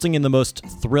 resulting in the most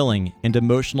thrilling and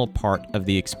emotional part of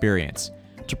the experience.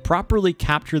 To properly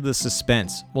capture the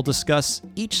suspense, we'll discuss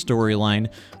each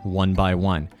storyline one by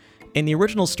one. In the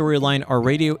original storyline, our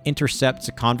radio intercepts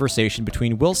a conversation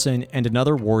between Wilson and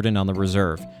another warden on the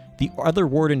reserve. The other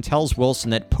warden tells Wilson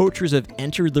that poachers have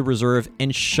entered the reserve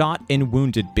and shot and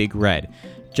wounded Big Red.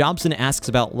 Jobson asks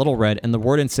about Little Red, and the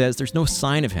warden says there's no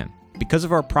sign of him. Because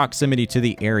of our proximity to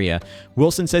the area,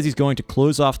 Wilson says he's going to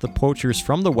close off the poachers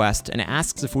from the west and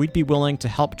asks if we'd be willing to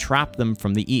help trap them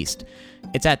from the east.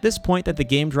 It's at this point that the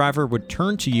game driver would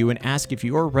turn to you and ask if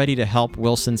you're ready to help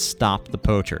Wilson stop the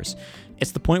poachers.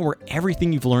 It's the point where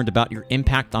everything you've learned about your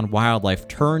impact on wildlife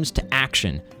turns to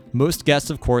action. Most guests,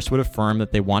 of course, would affirm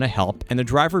that they want to help, and the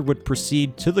driver would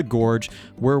proceed to the gorge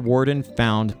where Warden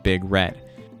found Big Red.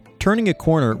 Turning a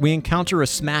corner, we encounter a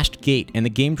smashed gate, and the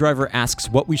game driver asks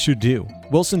what we should do.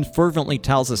 Wilson fervently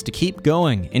tells us to keep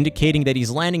going, indicating that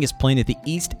he's landing his plane at the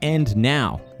east end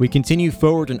now. We continue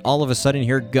forward and all of a sudden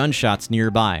hear gunshots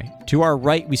nearby. To our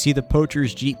right, we see the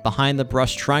poacher's Jeep behind the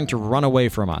brush trying to run away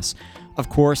from us. Of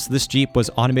course, this Jeep was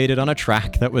automated on a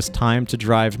track that was timed to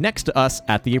drive next to us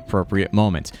at the appropriate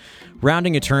moment.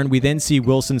 Rounding a turn, we then see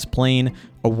Wilson's plane,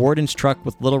 a warden's truck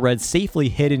with Little Red safely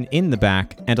hidden in the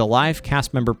back, and a live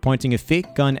cast member pointing a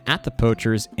fake gun at the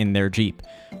poachers in their Jeep.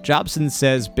 Jobson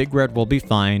says Big Red will be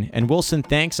fine, and Wilson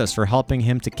thanks us for helping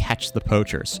him to catch the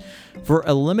poachers. For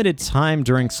a limited time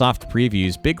during soft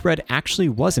previews, Big Red actually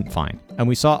wasn't fine, and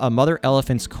we saw a mother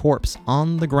elephant's corpse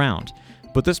on the ground.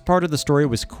 But this part of the story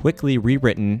was quickly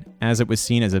rewritten as it was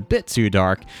seen as a bit too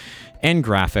dark and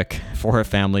graphic for a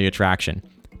family attraction.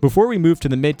 Before we move to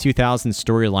the mid-2000s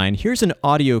storyline, here's an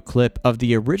audio clip of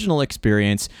the original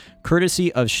experience,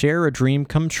 courtesy of Share a Dream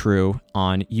Come True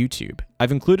on YouTube.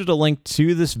 I've included a link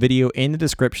to this video in the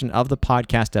description of the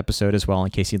podcast episode as well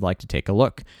in case you'd like to take a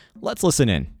look. Let's listen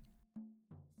in.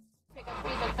 Pick up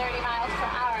speed of 30 miles per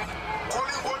hour.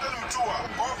 Calling Warden Mutua,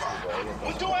 over.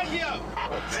 Mutua here.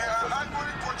 There are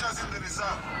hard-boiled poachers in the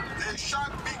reserve. They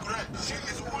shot Big Red. She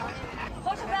is wounded.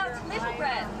 What about Little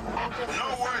Red? No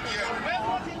word yet. When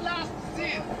was it last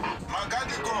seen?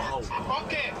 Magadi Gorge.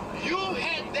 Okay, you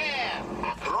head there.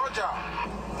 Roger.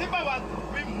 Zimmerman,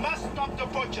 we must stop the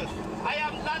poachers. I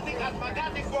am landing at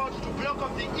Magadi Gorge to block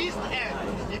off the east end.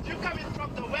 If you come in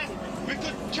from the west, we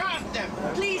could charge them.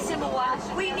 Please, Simbawa,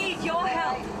 we need your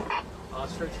help. All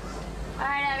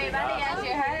right, everybody, as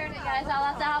you heard, you guys all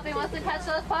have to help me once to catch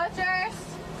those poachers.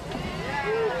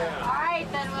 All right,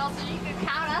 then, Wilson, you can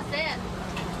count us in.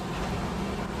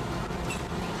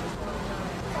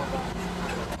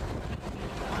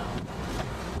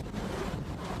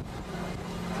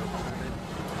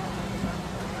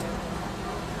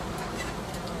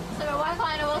 So we're one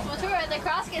flying to Wilson Mature, the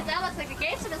cross gets down, looks like the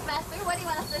gates are just messed through. What do you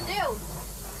want us to do?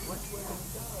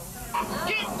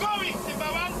 Keep going,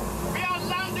 Zimmerman. We are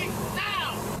landing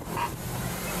now.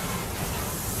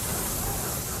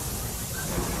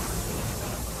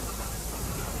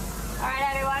 All right,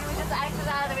 everyone, we just exited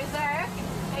out of the reserve.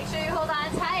 Make sure you hold on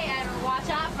tight and watch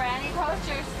out for any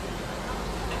poachers.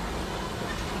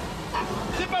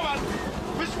 Zimmerman,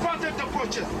 we spotted the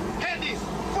poachers. Head east.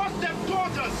 Force them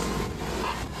towards us.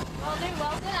 Will do,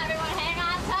 Wilson. Everyone hang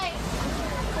on tight.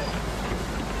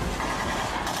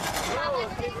 Not like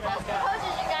we're being close to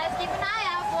poachers. You guys keep an eye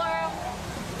out for them.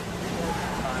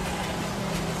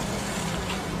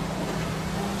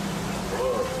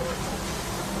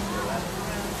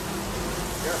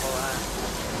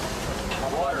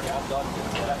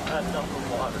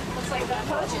 Looks like the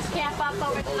poachers camp up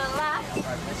over to the left.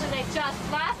 So they just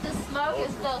left. The smoke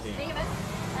is still steaming.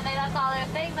 And they left all their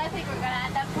things. I think we're going to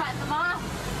end up cutting them off.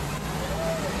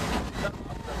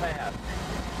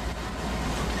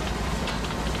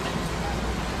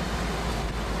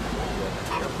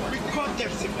 We caught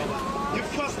them, Zimmerman. You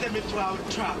forced them into our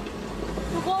trap.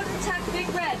 The warden attacked Big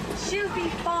Red. She'll be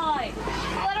fine.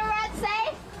 Little Red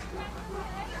safe?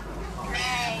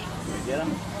 Great.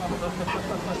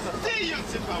 See you,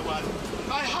 Zimmerman.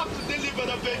 I have to deliver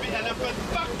the baby elephant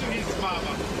back to his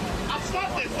mama.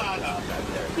 Asante sana.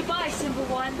 Goodbye, Simba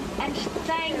One, and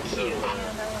thank you.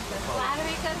 Glad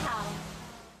we could help.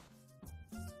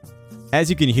 As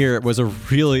you can hear, it was a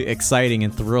really exciting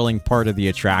and thrilling part of the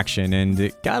attraction, and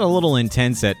it got a little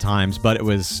intense at times, but it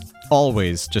was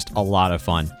always just a lot of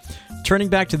fun. Turning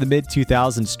back to the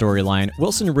mid-2000s storyline,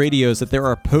 Wilson radios that there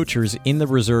are poachers in the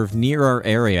reserve near our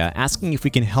area, asking if we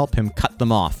can help him cut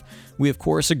them off. We of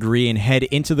course agree and head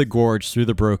into the gorge through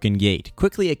the broken gate,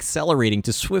 quickly accelerating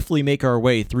to swiftly make our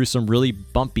way through some really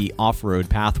bumpy off-road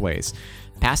pathways.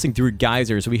 Passing through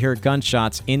geysers, we hear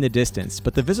gunshots in the distance,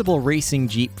 but the visible racing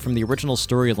jeep from the original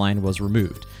storyline was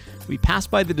removed. We pass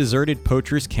by the deserted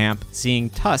poacher's camp, seeing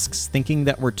Tusks, thinking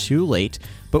that we're too late,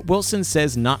 but Wilson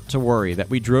says not to worry, that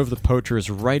we drove the poachers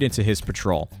right into his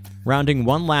patrol. Rounding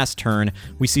one last turn,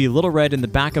 we see Little Red in the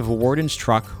back of a warden's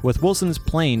truck with Wilson's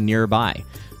plane nearby.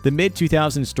 The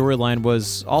mid-2000s storyline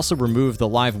was also removed the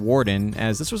live warden,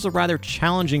 as this was a rather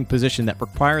challenging position that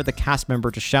required the cast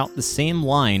member to shout the same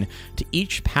line to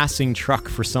each passing truck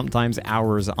for sometimes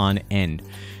hours on end.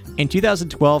 In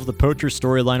 2012, the poacher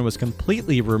storyline was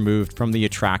completely removed from the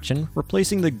attraction,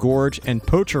 replacing the gorge and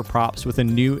poacher props with a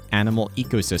new animal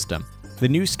ecosystem. The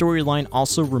new storyline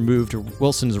also removed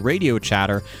Wilson's radio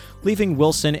chatter, leaving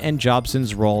Wilson and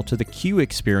Jobson's role to the Q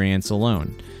experience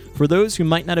alone. For those who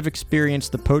might not have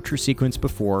experienced the poacher sequence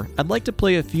before, I'd like to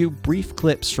play a few brief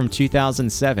clips from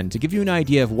 2007 to give you an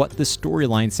idea of what this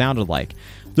storyline sounded like.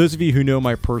 Those of you who know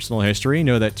my personal history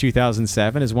know that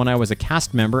 2007 is when I was a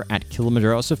cast member at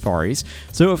Kilimanjaro Safaris,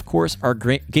 so of course our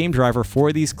great game driver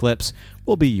for these clips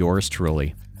will be yours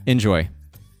truly. Enjoy.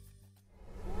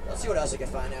 Let's see what else we can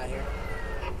find out here.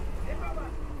 Hey Mama,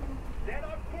 there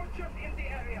are poachers in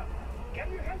the area. Can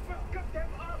you help us cut them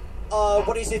off?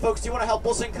 What do you say, folks? Do you want to help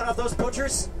Wilson cut off those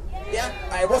poachers? Yeah?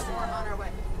 Alright, we're on our way.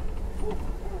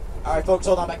 Alright, folks,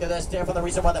 hold on back to this. There for the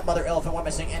reason why that mother elephant went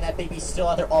missing, and that baby's still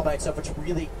out there all by itself, which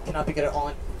really cannot be good at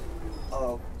all.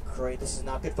 Oh, great. This is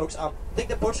not good, folks. I think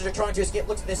the poachers are trying to escape.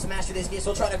 Looks like they smashed through these gates, so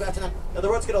we'll try to go after them. Now, the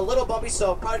road's getting a little bumpy,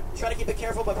 so probably try to keep it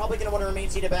careful, but probably going to want to remain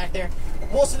seated back there.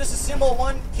 Wilson, this is Symbol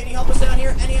 1. Can you help us out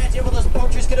here? Any idea where those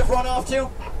poachers could have run off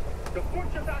to? The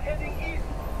poachers are heading east.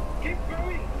 Keep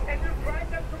going, and you'll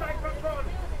drive them to my patrol.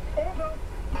 Over.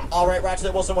 Alright, Roger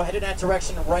that, Wilson. We'll head in that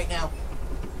direction right now.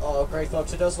 Oh, great,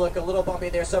 folks. It does look a little bumpy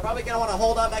there, so probably going to want to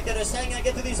hold on back there. Just hang on,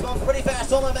 get through these bumps pretty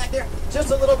fast. Hold on back there. Just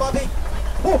a little bumpy.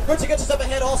 Whoa, Richard gets us up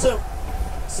ahead also.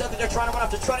 Something they're trying to run off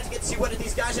to try to get to see what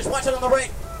these guys just watch it on the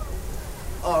right.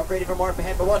 Oh, great, even more up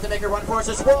ahead, but we'll have to make a run for us.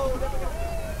 Just whoa, there we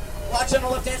go. Watch on the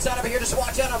left-hand side over here. Just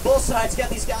watch out on both sides.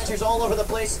 Got these geysers all over the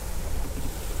place.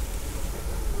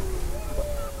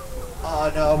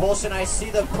 Oh, no. Wilson, I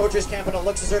see the poachers camp and it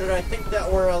looks deserted. I think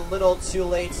that we're a little too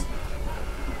late.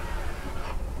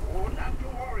 Not to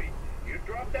worry. You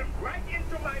drop them right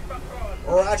into my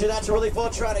patrol. Roger, that's a really full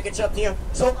try to get you up to you.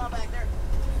 So hold on back there.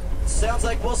 Sounds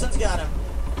like Wilson's got him.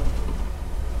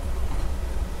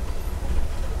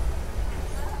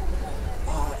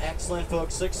 Oh, excellent,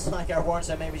 folks. Looks like our warrants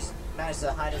have maybe managed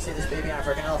to hide and save this baby on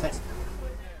freaking elephant.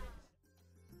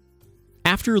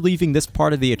 After leaving this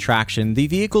part of the attraction, the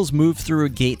vehicles move through a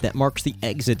gate that marks the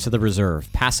exit to the reserve,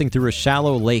 passing through a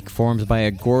shallow lake formed by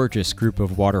a gorgeous group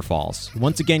of waterfalls,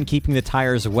 once again keeping the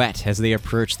tires wet as they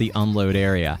approach the unload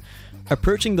area.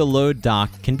 Approaching the load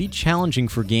dock can be challenging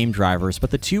for game drivers,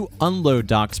 but the two unload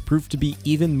docks prove to be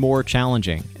even more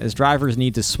challenging, as drivers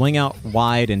need to swing out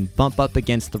wide and bump up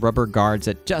against the rubber guards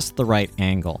at just the right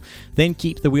angle, then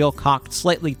keep the wheel cocked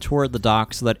slightly toward the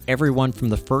dock so that everyone from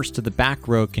the first to the back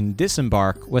row can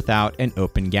disembark without an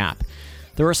open gap.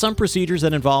 There are some procedures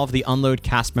that involve the unload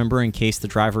cast member in case the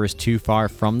driver is too far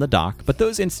from the dock, but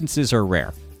those instances are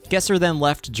rare. Guests are then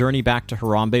left to journey back to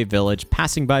Harambe Village,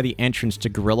 passing by the entrance to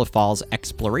Gorilla Falls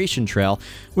Exploration Trail,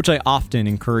 which I often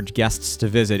encourage guests to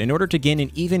visit in order to gain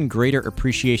an even greater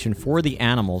appreciation for the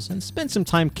animals and spend some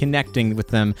time connecting with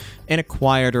them in a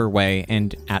quieter way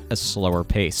and at a slower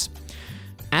pace.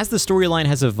 As the storyline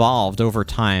has evolved over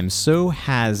time, so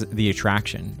has the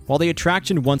attraction. While the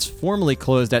attraction once formally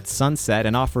closed at sunset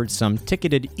and offered some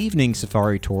ticketed evening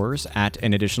safari tours at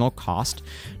an additional cost,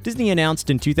 Disney announced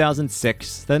in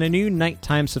 2006 that a new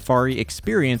nighttime safari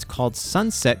experience called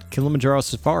Sunset Kilimanjaro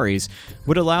Safaris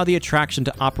would allow the attraction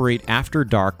to operate after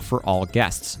dark for all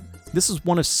guests. This is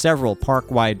one of several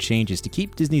park-wide changes to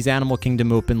keep Disney's Animal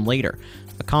Kingdom open later,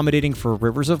 accommodating for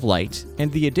Rivers of Light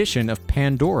and the addition of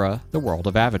Pandora, the world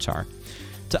of Avatar.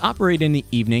 To operate in the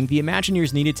evening, the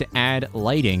Imagineers needed to add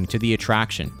lighting to the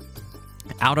attraction.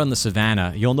 Out on the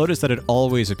savannah, you'll notice that it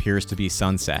always appears to be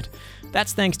sunset.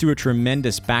 That's thanks to a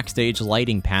tremendous backstage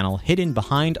lighting panel hidden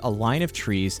behind a line of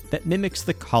trees that mimics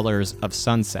the colors of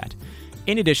sunset.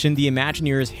 In addition, the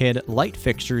Imagineers hid light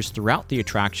fixtures throughout the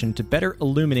attraction to better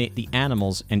illuminate the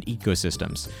animals and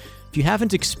ecosystems. If you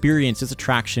haven't experienced this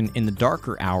attraction in the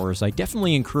darker hours, I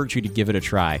definitely encourage you to give it a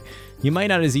try. You might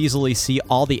not as easily see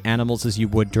all the animals as you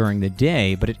would during the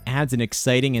day, but it adds an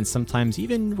exciting and sometimes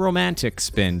even romantic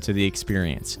spin to the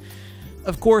experience.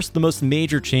 Of course, the most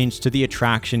major change to the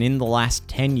attraction in the last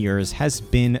 10 years has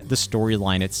been the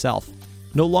storyline itself.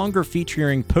 No longer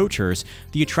featuring poachers,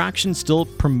 the attraction still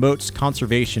promotes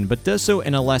conservation, but does so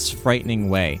in a less frightening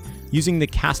way. using the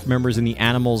cast members and the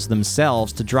animals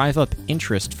themselves to drive up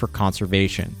interest for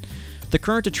conservation. The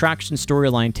current attraction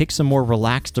storyline takes a more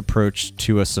relaxed approach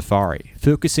to a safari,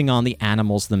 focusing on the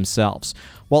animals themselves.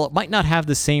 While it might not have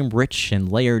the same rich and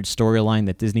layered storyline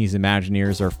that Disney's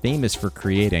Imagineers are famous for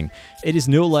creating, it is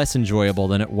no less enjoyable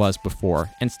than it was before,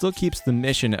 and still keeps the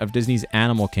mission of Disney's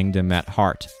Animal Kingdom at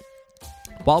heart.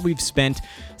 While we've spent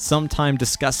some time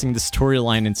discussing the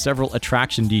storyline and several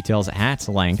attraction details at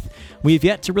length, we've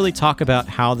yet to really talk about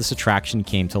how this attraction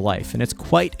came to life, and it's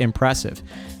quite impressive.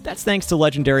 That's thanks to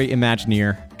legendary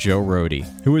Imagineer Joe Rohde,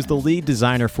 who is the lead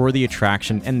designer for the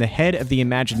attraction and the head of the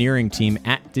Imagineering team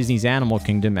at Disney's Animal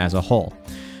Kingdom as a whole.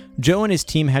 Joe and his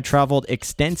team had traveled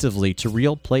extensively to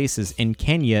real places in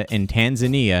Kenya and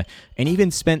Tanzania, and even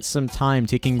spent some time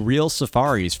taking real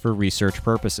safaris for research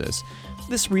purposes.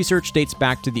 This research dates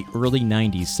back to the early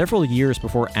 90s, several years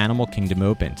before Animal Kingdom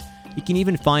opened. You can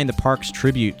even find the park's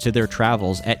tribute to their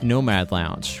travels at Nomad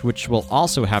Lounge, which will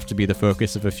also have to be the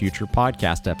focus of a future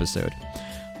podcast episode.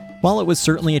 While it was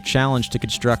certainly a challenge to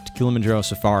construct Kilimanjaro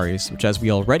Safaris, which as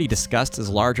we already discussed is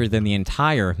larger than the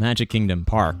entire Magic Kingdom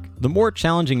park, the more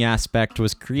challenging aspect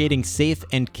was creating safe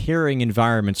and caring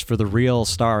environments for the real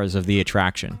stars of the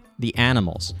attraction, the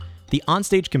animals. The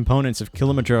onstage components of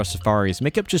Kilimanjaro Safaris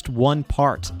make up just one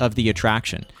part of the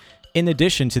attraction. In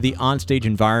addition to the onstage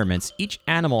environments, each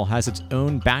animal has its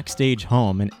own backstage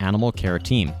home and animal care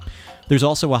team. There's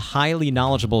also a highly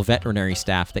knowledgeable veterinary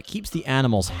staff that keeps the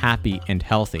animals happy and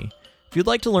healthy. If you'd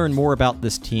like to learn more about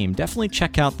this team, definitely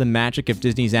check out the Magic of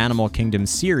Disney's Animal Kingdom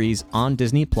series on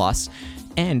Disney+,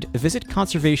 and visit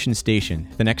Conservation Station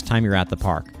the next time you're at the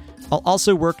park. I'll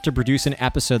also work to produce an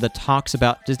episode that talks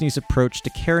about Disney's approach to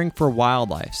caring for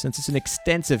wildlife, since it's an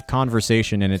extensive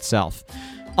conversation in itself.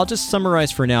 I'll just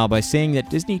summarize for now by saying that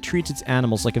Disney treats its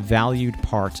animals like a valued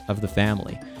part of the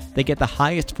family. They get the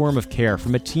highest form of care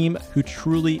from a team who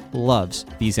truly loves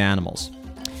these animals.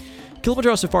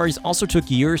 Kilimanjaro Safaris also took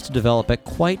years to develop at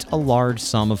quite a large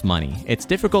sum of money. It's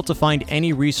difficult to find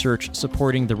any research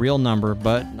supporting the real number,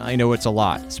 but I know it's a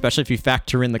lot, especially if you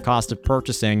factor in the cost of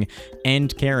purchasing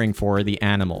and caring for the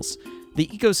animals. The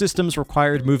ecosystems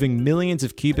required moving millions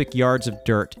of cubic yards of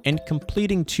dirt and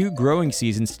completing 2 growing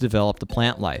seasons to develop the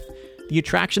plant life. The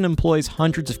attraction employs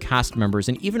hundreds of cast members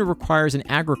and even requires an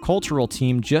agricultural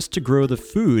team just to grow the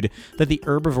food that the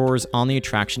herbivores on the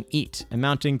attraction eat,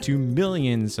 amounting to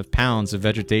millions of pounds of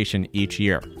vegetation each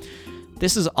year.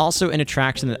 This is also an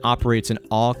attraction that operates in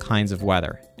all kinds of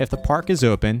weather. If the park is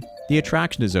open, the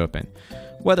attraction is open.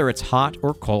 Whether it's hot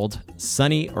or cold,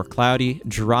 sunny or cloudy,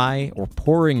 dry or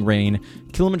pouring rain,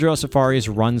 Kilimanjaro Safaris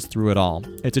runs through it all.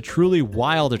 It's a truly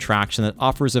wild attraction that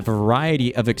offers a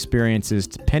variety of experiences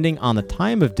depending on the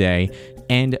time of day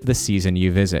and the season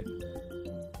you visit.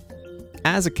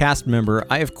 As a cast member,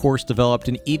 I of course developed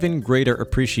an even greater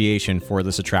appreciation for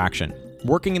this attraction.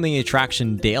 Working in the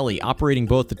attraction daily, operating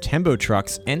both the Tembo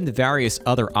trucks and the various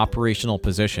other operational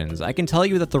positions, I can tell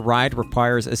you that the ride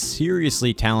requires a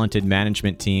seriously talented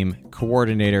management team,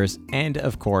 coordinators, and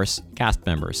of course, cast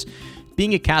members.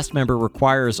 Being a cast member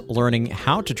requires learning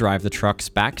how to drive the trucks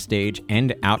backstage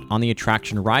and out on the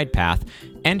attraction ride path,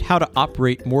 and how to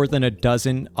operate more than a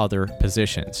dozen other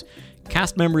positions.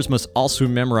 Cast members must also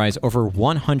memorize over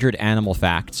 100 animal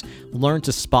facts, learn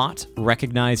to spot,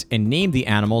 recognize, and name the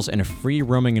animals in a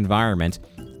free-roaming environment,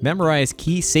 memorize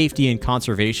key safety and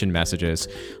conservation messages,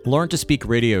 learn to speak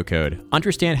radio code,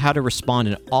 understand how to respond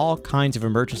in all kinds of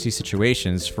emergency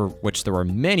situations, for which there are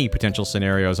many potential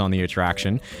scenarios on the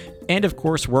attraction, and of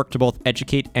course work to both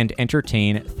educate and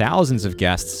entertain thousands of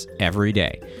guests every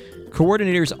day.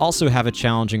 Coordinators also have a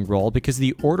challenging role because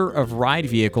the order of ride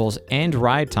vehicles and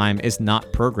ride time is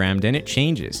not programmed and it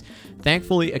changes.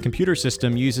 Thankfully, a computer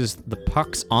system uses the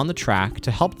pucks on the track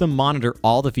to help them monitor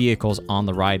all the vehicles on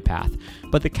the ride path,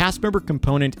 but the cast member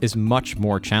component is much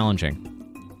more challenging.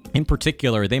 In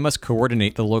particular, they must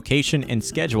coordinate the location and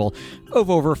schedule of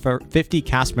over 50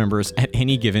 cast members at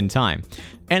any given time.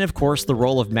 And of course, the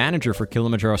role of manager for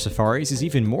Kilimanjaro Safaris is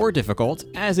even more difficult,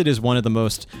 as it is one of the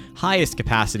most highest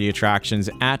capacity attractions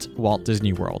at Walt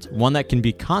Disney World, one that can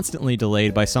be constantly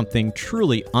delayed by something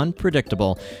truly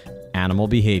unpredictable: animal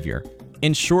behavior.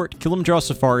 In short, Kilimanjaro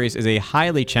Safaris is a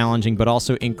highly challenging but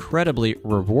also incredibly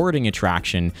rewarding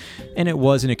attraction, and it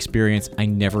was an experience I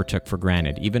never took for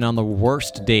granted. Even on the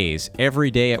worst days, every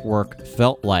day at work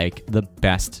felt like the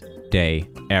best day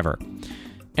ever.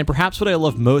 And perhaps what I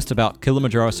love most about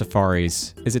Kilimanjaro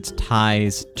Safaris is its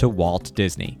ties to Walt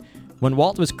Disney. When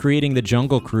Walt was creating the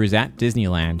Jungle Cruise at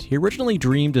Disneyland, he originally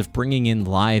dreamed of bringing in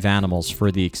live animals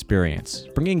for the experience,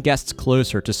 bringing guests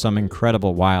closer to some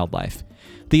incredible wildlife.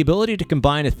 The ability to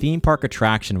combine a theme park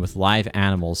attraction with live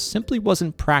animals simply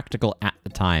wasn't practical at the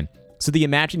time, so the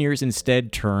Imagineers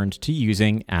instead turned to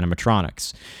using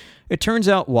animatronics. It turns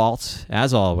out Walt,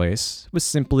 as always, was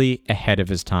simply ahead of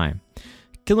his time.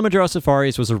 Kilimanjaro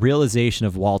Safaris was a realization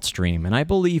of Walt's dream, and I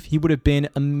believe he would have been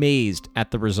amazed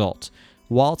at the result.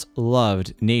 Walt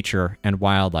loved nature and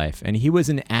wildlife, and he was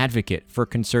an advocate for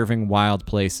conserving wild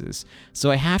places, so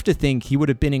I have to think he would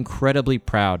have been incredibly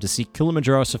proud to see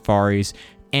Kilimanjaro Safaris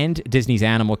and Disney's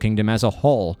Animal Kingdom as a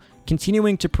whole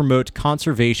continuing to promote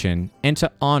conservation and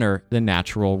to honor the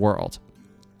natural world.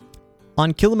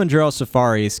 On Kilimanjaro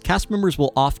Safaris, cast members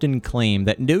will often claim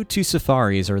that no two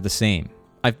safaris are the same.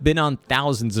 I've been on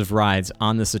thousands of rides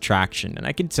on this attraction, and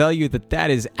I can tell you that that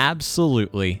is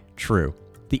absolutely true.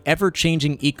 The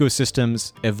ever-changing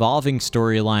ecosystems, evolving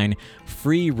storyline,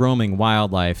 free-roaming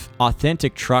wildlife,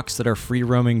 authentic trucks that are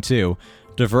free-roaming too,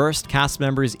 diverse cast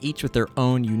members each with their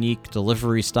own unique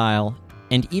delivery style,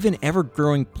 and even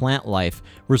ever-growing plant life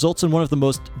results in one of the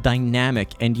most dynamic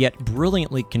and yet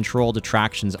brilliantly controlled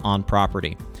attractions on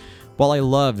property. While I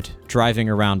loved driving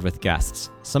around with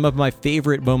guests, some of my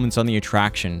favorite moments on the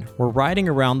attraction were riding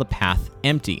around the path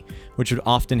empty, which would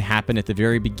often happen at the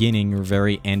very beginning or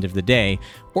very end of the day,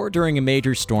 or during a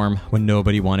major storm when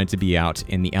nobody wanted to be out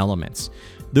in the elements.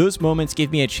 Those moments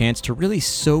gave me a chance to really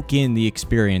soak in the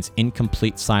experience in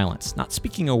complete silence, not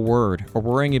speaking a word or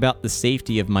worrying about the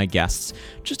safety of my guests,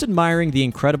 just admiring the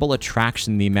incredible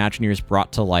attraction the Imagineers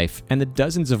brought to life and the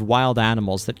dozens of wild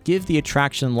animals that give the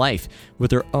attraction life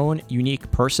with their own unique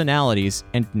personalities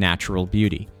and natural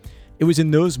beauty. It was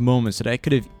in those moments that I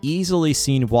could have easily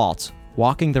seen Walt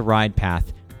walking the ride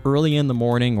path early in the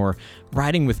morning or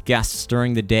riding with guests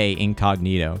during the day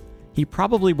incognito. He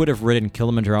probably would have ridden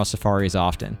Kilimanjaro Safaris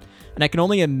often, and I can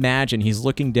only imagine he's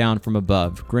looking down from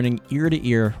above, grinning ear to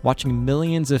ear, watching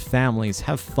millions of families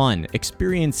have fun,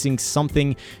 experiencing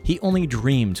something he only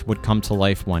dreamed would come to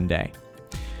life one day.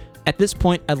 At this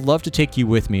point, I'd love to take you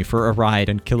with me for a ride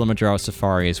on Kilimanjaro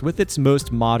Safaris with its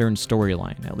most modern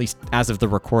storyline, at least as of the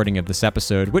recording of this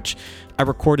episode, which I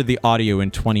recorded the audio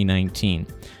in 2019.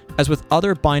 As with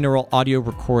other binaural audio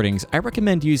recordings, I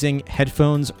recommend using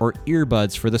headphones or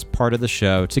earbuds for this part of the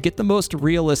show to get the most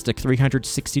realistic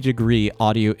 360-degree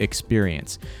audio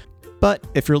experience. But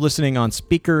if you're listening on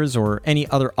speakers or any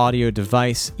other audio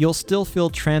device, you'll still feel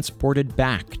transported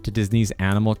back to Disney's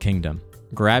Animal Kingdom.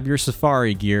 Grab your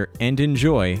safari gear and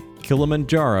enjoy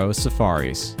Kilimanjaro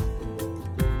Safaris.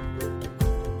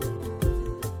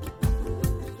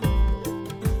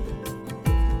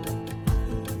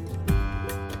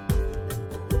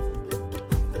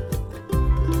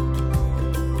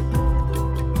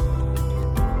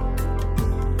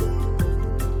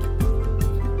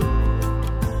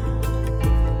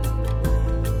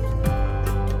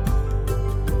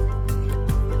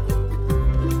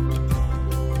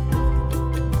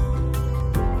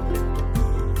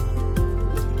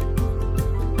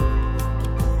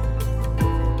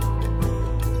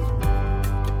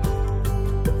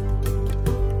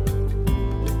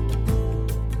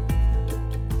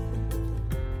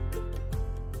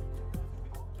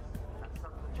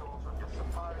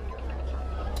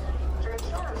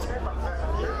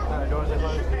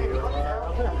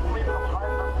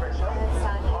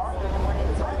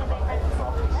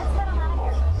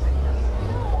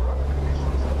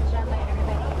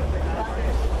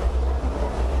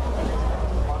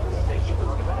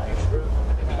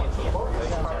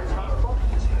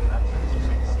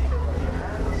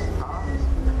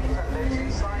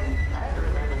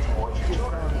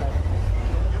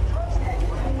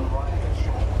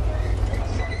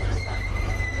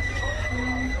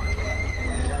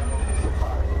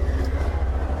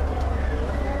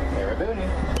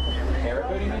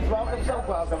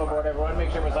 Welcome aboard, everyone.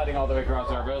 Make sure we're sliding all the way across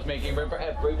our rows, making room for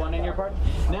everyone in your party.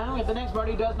 Now, if the next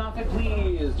party does not fit,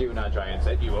 please do not try and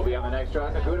sit. You will be on the next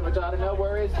truck. Hakuna Matata, no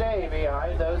worries. Stay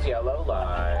behind those yellow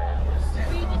lines.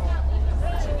 Next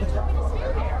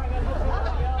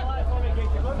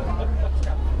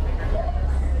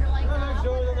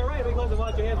door's on the right. Be close and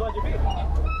watch your hands, watch your feet.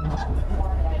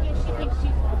 She thinks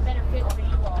she's a better fit for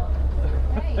you all.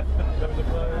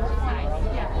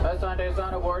 Sunday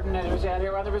Sana Warden, and who's out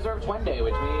here on the reserve twin day,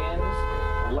 which means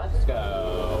let's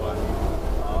go.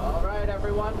 All right,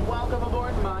 everyone, welcome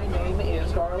aboard. My name is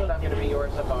Scarlett. I'm going to be your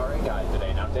safari guide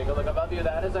today. Now take a look above you.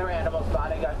 That is our animal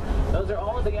spotting guide. Those are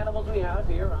all of the animals we have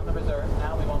here on the reserve.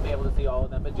 Now we won't be able to see all of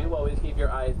them but do always keep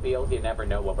your eyes peeled. You never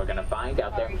know what we're going to find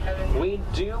out there. We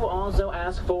do also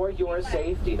ask for your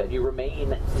safety, that you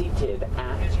remain seated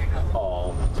at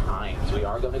all times. We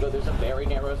are going to go through some very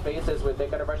narrow spaces with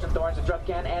thick underbrush and thorns. The truck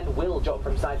can and will jolt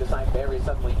from side to side very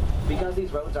suddenly because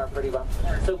these roads are pretty rough.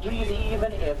 So please,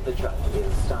 even if the truck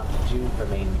is stopped, do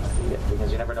remain seated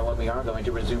because you never know when we are going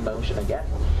to resume motion again.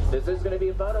 This is going to be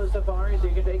a photo safari, so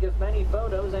you can take as many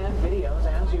photos and videos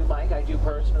as you like. I do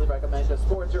personally recommend a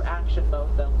sports or action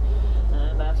mode though,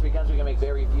 and that's because we can make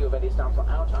very few of any stops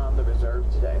out on the reserve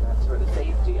today. That's for the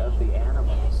safety of the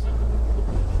animals.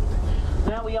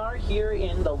 Now we are here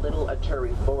in the Little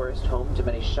Aturi Forest, home to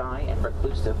many shy and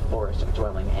reclusive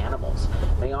forest-dwelling animals.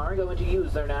 They are going to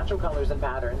use their natural colors and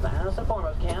patterns as a form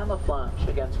of camouflage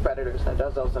against predators. That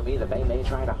does also mean that they may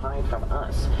try to hide from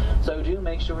us. So do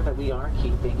make sure that we are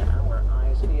keeping our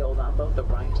eyes peeled on both the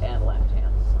right and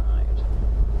left-hand side.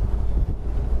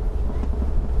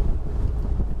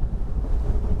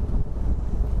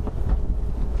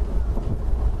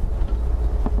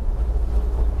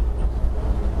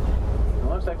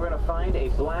 Looks like we're going to find a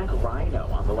black rhino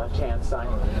on the left-hand side.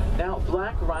 Now,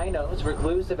 black rhinos,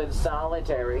 reclusive and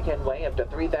solitary, can weigh up to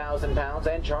 3,000 pounds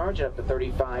and charge up to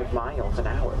 35 miles an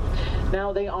hour.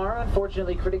 Now, they are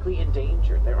unfortunately critically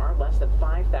endangered. There are less than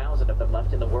 5,000 of them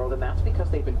left in the world, and that's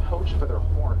because they've been poached for their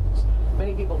horns.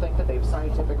 Many people think that they have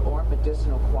scientific or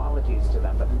medicinal qualities to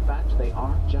them, but in fact, they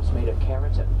are just made of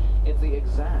keratin. It's the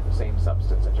exact same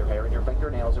substance that your hair and your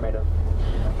fingernails are made of.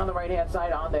 On the right-hand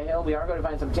side on the hill, we are going to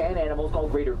find some tan animals called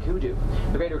greater kudu.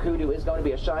 The greater kudu is going to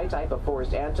be a shy type of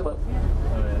forest antelope.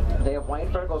 They have white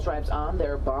vertical stripes on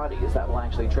their bodies that will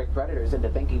actually trick predators into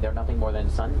thinking they're nothing more than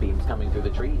sunbeams coming through the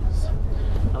trees.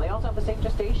 Now, they also have the same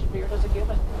gestation period as a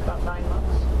human, about 9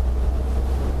 months.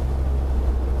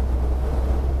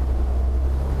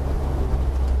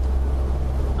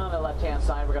 Left-hand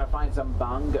side, we're going to find some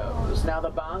bongos. Now, the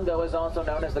bongo is also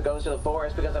known as the ghost of the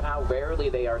forest because of how rarely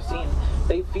they are seen.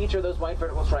 They feature those white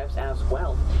vertical stripes as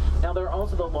well. Now, they're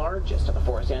also the largest of the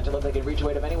forest antelope. They can reach a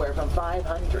weight of anywhere from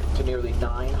 500 to nearly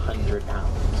 900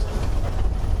 pounds.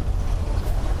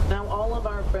 Now, all of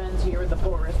our friends here in the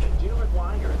forest do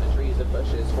require the trees and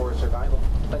bushes for survival,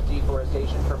 but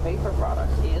deforestation for paper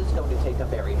products is going to take a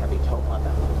very heavy toll on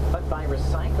them. But by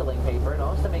recycling paper and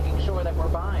also making sure that we're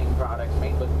buying products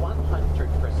made with 100%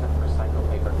 recycled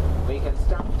paper, we can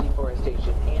stop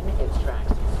deforestation in its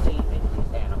tracks, saving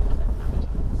these animals and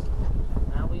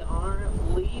habitats. Now we are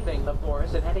leaving the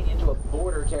forest and heading into a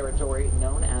border territory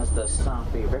known as the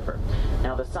Safi River.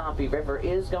 Now, the Safi River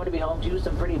is going to be home to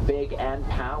some pretty big and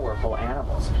powerful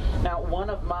animals. Now, one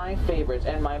of my favorites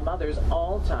and my mother's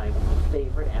all-time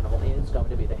favorite animal is going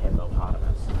to be the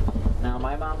hippopotamus. Now,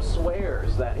 my mom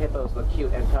swears that hippos look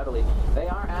cute and cuddly. They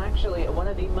are actually one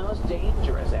of the most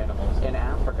dangerous animals in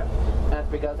Africa. That's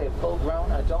because a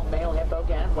full-grown adult male hippo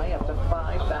can weigh up to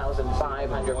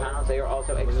 5,500 pounds. They are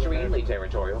also extremely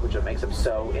territorial, which makes them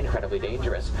so incredibly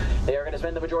dangerous. They are going to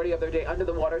spend the majority of their day under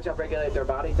the water to regulate their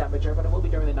body temperature, but it will be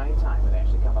during the nighttime when they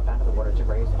actually come up out of the water to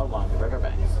graze along the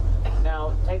riverbanks.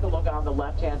 Now, take a look on the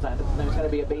left-hand side. There's going to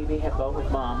be a baby hippo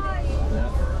with mom.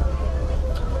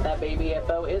 That baby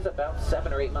hippo is about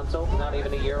 7 or 8 months old, not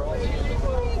even a year old.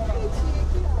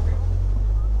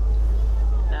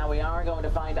 Now we are going to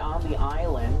find on the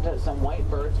island some white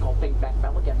birds called pink-back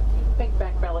pelican.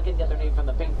 Pink-back pelican get their name from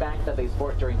the pink back that they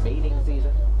sport during mating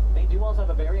season. They do also have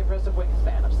a very impressive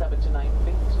wingspan of 7 to 9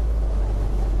 feet.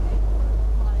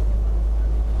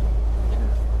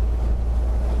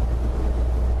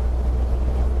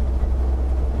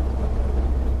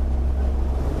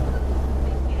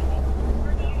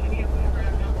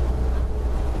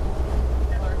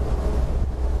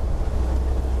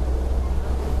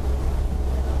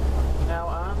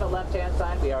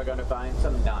 We are going to find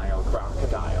some Nile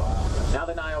crocodile. Now,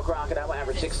 the Nile crocodile will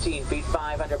average 16 feet,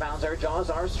 500 pounds. Their jaws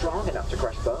are strong enough to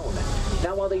crush bone.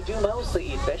 Now, while they do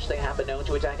mostly eat fish, they have been known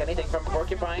to attack anything from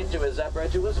porcupine to a zebra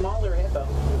to a smaller hippo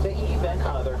to even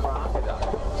other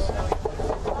crocodiles.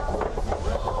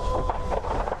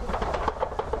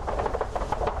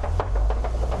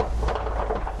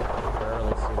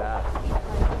 Rarely see that.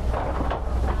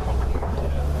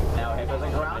 Now, hippos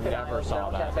and crocodiles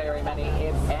don't have very many,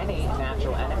 if any,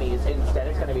 natural enemies. Instead,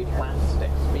 it's going to be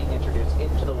plastics being introduced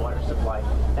into the water supply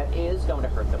that is going to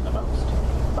hurt them the most.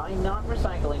 By not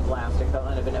recycling plastic, they'll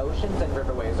end up in oceans and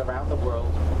riverways around the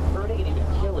world, hurting and even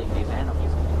killing these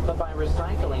animals. But by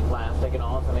recycling plastic and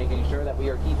also making sure that we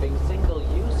are keeping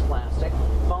single-use plastic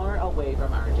far away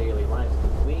from our daily lives,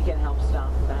 we can help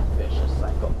stop that vicious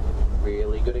cycle.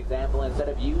 Really good example. Instead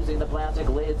of using the plastic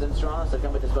lids and straws that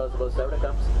come with disposable soda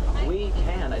cups, we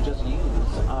can just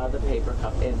use the paper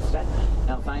cup instead.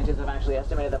 Now, scientists have actually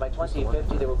estimated that by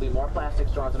 2050 there will be more plastic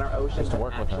straws in our oceans than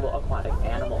actual aquatic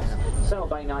animals. So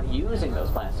by not using those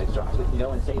plastic straws, we can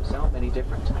go and save so many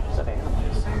different types of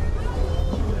animals.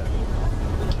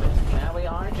 Now we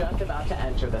are just about to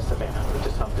enter the savannah, which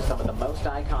is home to some of the most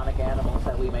iconic animals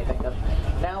that we may think of.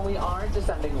 Now we are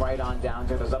descending right on down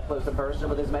to this up close and personal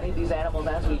with as many of these animals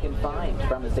as we can find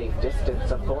from a safe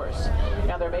distance, of course.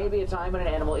 Now there may be a time when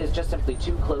an animal is just simply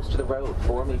too close to the road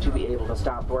for me to be able to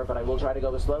stop for it, but I will try to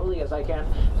go as slowly as I can,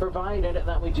 provided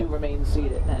that we do remain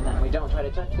seated and that we don't try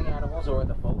to touch the animals or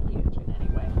the foliage in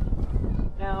any way.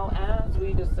 Now, as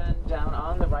we descend down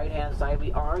on the right-hand side,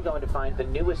 we are going to find the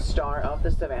newest star of the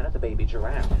savannah, the baby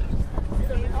giraffe.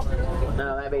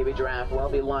 Now, that baby giraffe will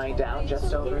be lying down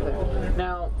just over there.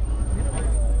 Now,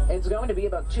 it's going to be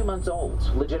about 2 months old,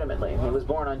 legitimately. It was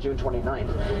born on June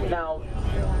 29th. Now,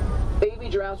 baby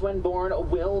giraffes, when born,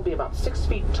 will be about 6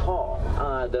 feet tall.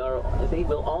 They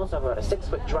will also have about a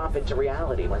 6-foot drop into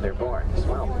reality when they're born as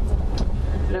well.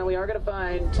 Now we are going to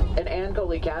find an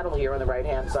Ankole cattle here on the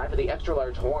right-hand side with the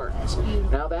extra-large horns.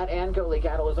 Now that Ankole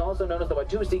cattle is also known as the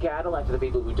Watusi cattle after the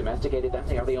people who domesticated them.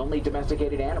 They are the only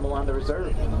domesticated animal on the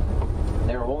reserve.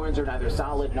 Their horns are neither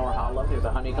solid nor hollow. There's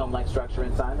a honeycomb-like structure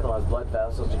inside that allows blood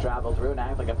vessels to travel through and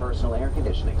act like a personal air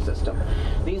conditioning system.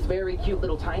 These very cute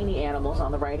little tiny animals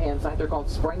on the right-hand side, they're called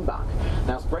springbok.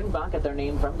 Now springbok get their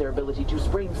name from their ability to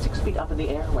spring 6 feet up in the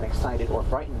air when excited or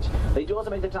frightened. They do also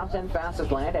make the top 10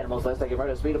 fastest land animals, as they can run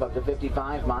at a speed of up to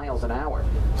 55 miles an hour.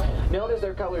 Notice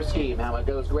their color scheme, how it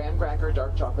goes graham cracker,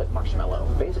 dark chocolate, marshmallow.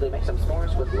 Basically makes them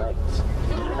s'mores with legs.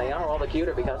 And they are all the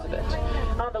cuter because of it.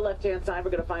 On the left-hand side,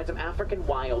 we're going to find some African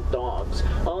wild dogs,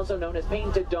 also known as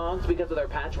painted dogs because of their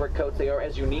patchwork coats. They are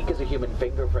as unique as a human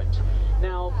fingerprint.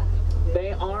 Now,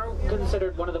 they are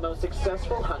considered one of the most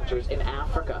successful hunters in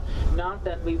Africa. Not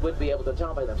that we would be able to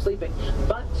tell by them sleeping,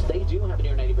 but they do have a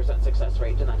near 90% success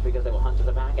rate, and that's because they will hunt to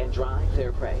the pack and drive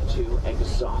their prey to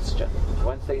exhaustion.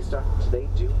 Once they start, they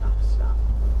do not stop.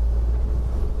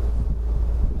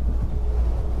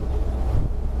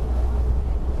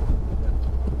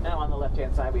 Now on the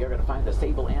left-hand side, we are going to find the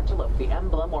sable antelope, the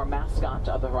emblem or mascot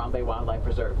of the Harambe Wildlife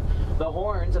Reserve. The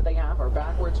horns that they have are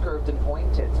backwards curved and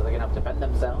pointed, so they can help defend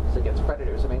themselves against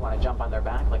predators who may want to jump on their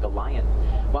back like a lion.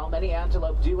 While many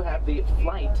antelope do have the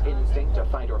flight instinct, or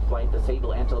fight or flight, the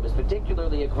sable antelope is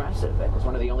particularly aggressive, and is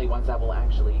one of the only ones that will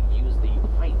actually use the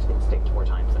fight instinct more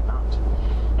times than not.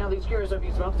 Now these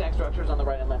Kurosawa smokestack structures on the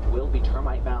right and left will be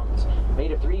termite mounds,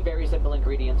 made of 3 very simple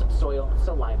ingredients: soil,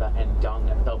 saliva, and dung.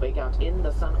 They'll bake out in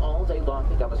the sun all day long,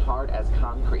 become as hard as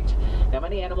concrete. Now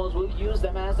many animals will use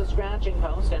them as a scratching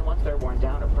post, and once they're worn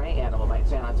down, a prey animal might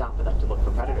stand on top of them to look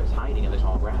for predators hiding in the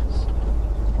tall grass.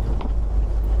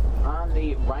 On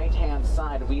the right-hand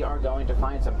side, we are going to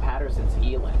find some Patterson's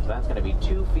elands. That's going to be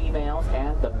 2 females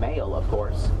and the male, of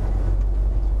course.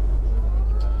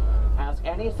 Ask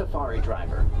any safari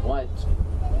driver what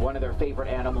one of their favorite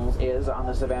animals is on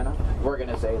the savannah, we're going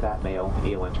to say that male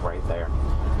eland right there.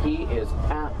 He is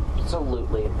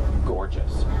absolutely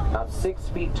gorgeous. About 6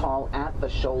 feet tall at the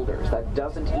shoulders. That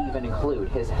doesn't even include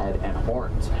his head and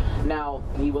horns. Now,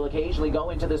 he will occasionally go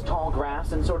into this tall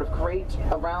grass and sort of create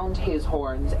around his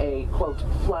horns a, quote,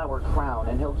 flower crown,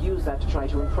 and he'll use that to try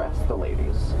to impress the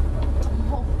ladies.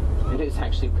 It is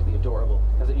actually really adorable,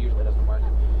 because it usually doesn't work.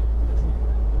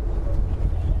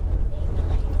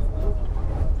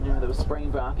 Those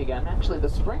springbok again. Actually, the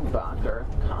springbok are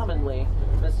commonly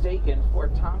mistaken for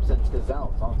Thompson's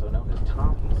gazelles, also known as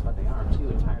tommies, but they are 2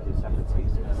 entirely separate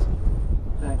species.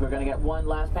 In fact, we're going to get one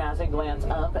last passing glance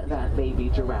of that baby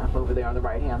giraffe over there on the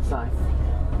right-hand side.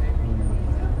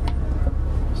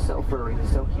 So furry,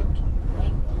 so cute.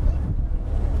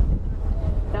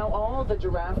 Now, all the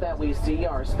giraffe that we see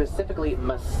are specifically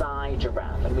Maasai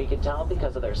giraffe, and we can tell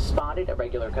because of their spotted,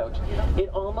 irregular coat. It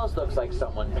almost looks like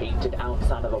someone painted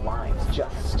outside of the lines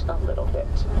just a little bit.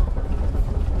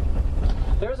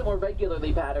 There's a more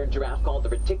regularly patterned giraffe called the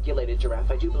reticulated giraffe.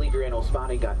 I do believe your annual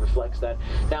spotting guide reflects that.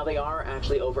 Now, they are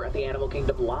actually over at the Animal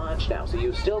Kingdom Lodge now, so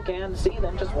you still can see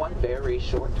them just one very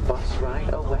short bus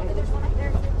ride away.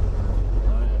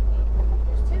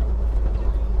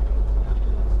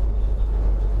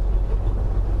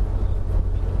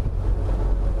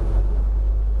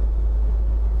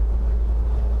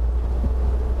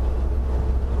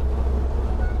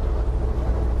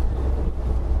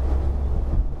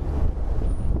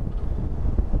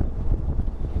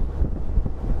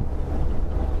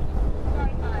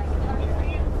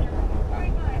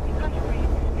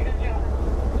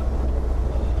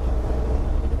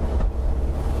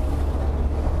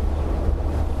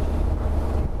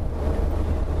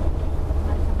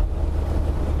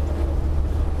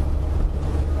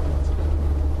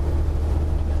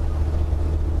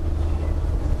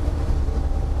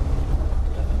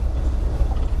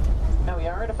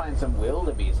 find some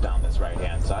wildebeest down this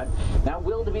right-hand side. Now,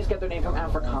 wildebeest get their name from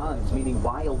Afrikaans, meaning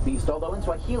wild beast, although in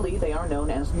Swahili they are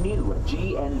known as Gnu,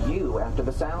 G-N-U, after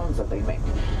the sounds that they make.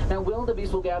 Now,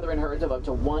 wildebeest will gather in herds of up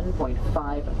to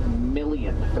 1.5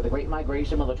 million. For the Great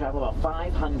Migration, will travel about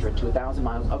 500 to 1,000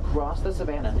 miles across the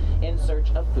savannah in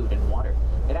search of food and water.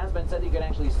 It has been said you can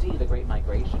actually see the Great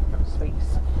Migration from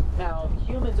space. Now,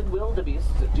 humans and wildebeest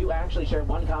do actually share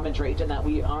one common trait in that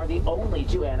we are the only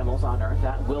two animals on Earth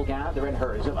that will gather in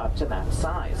herds of up to that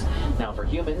size. Now, for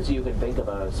humans, you can think of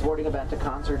a sporting event, a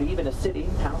concert, even a city.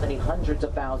 How many hundreds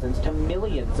of thousands to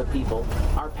millions of people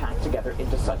are packed together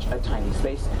into such a tiny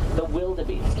space? The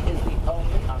wildebeest is the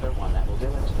only other one that will do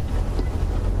it.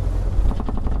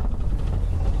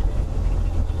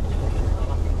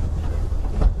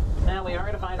 Now we are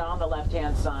going to find on the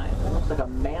left-hand side, it looks like a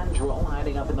mandrill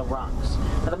hiding up in the rocks.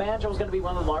 Now the mandrill is going to be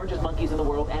one of the largest monkeys in the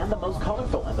world and the most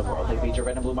colorful in the world. They feature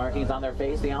red and blue markings on their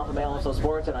face. The alpha male also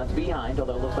sports it on its behind,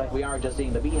 although it looks like we are just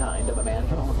seeing the behind of a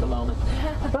mandrill at the moment.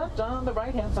 But on the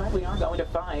right-hand side, we are going to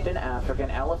find an African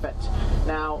elephant.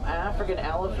 Now, African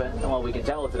elephant, well, we can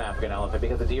tell it's an African elephant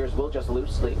because its ears will just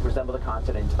loosely resemble the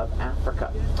continent of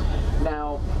Africa.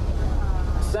 Now,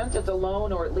 since it's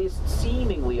alone, or at least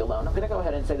seemingly alone, I'm going to go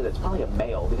ahead and say that it's probably a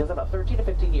male, because about 13 to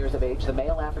 15 years of age, the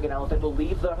male African elephant will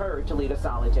leave the herd to lead a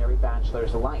solitary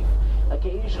bachelor's life,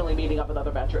 occasionally meeting up with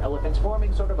other bachelor elephants,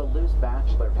 forming sort of a loose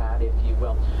bachelor pad, if you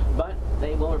will, but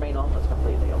they will remain almost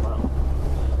completely alone.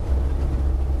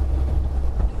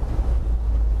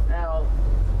 Now,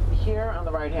 here on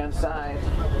the right-hand side,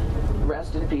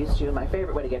 rest in peace to my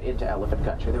favorite way to get into elephant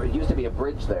country. There used to be a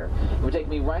bridge there. It would take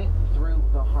me right through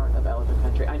the heart of elephant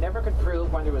country. I never could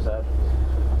prove when there was a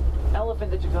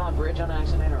elephant that you fell on a bridge on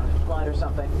accident or a flood or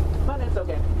something, but it's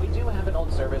okay. We do have an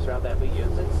old service route that we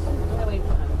use. It's really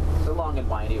it's a long and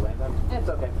windy way, but it's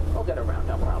okay. We'll get around,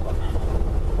 no problem.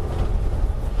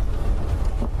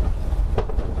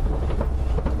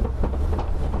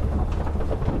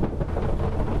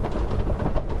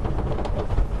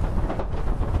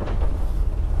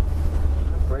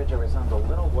 Sounds a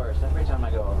little worse every time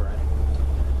I go over it.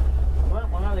 Well,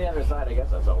 on the other side, I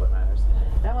guess that's all that matters.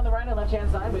 Now on the right and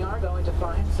left-hand side, we are going to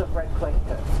find some red clay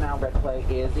pits. Now, red clay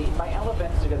is eaten by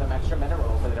elephants to give them extra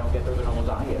minerals that they don't get through their normal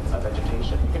diets of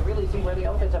vegetation. You can really see where the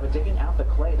elephants have been digging out the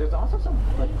clay. There's also some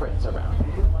footprints around.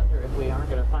 You can wonder if we aren't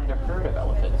going to find a herd of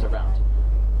elephants around.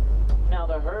 Now,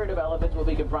 the herd of elephants will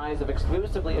be comprised of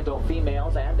exclusively adult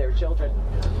females and their children.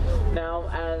 Now,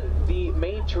 the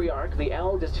matriarch, the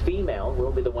eldest female,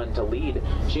 will be the one to lead.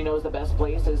 She knows the best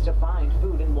places to find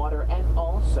food and water, and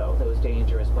also those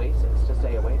dangerous places to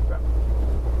stay away from.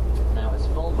 Now, as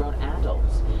full-grown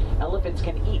adults, elephants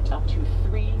can eat up to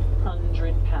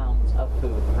 300 pounds of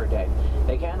food per day.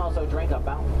 They can also drink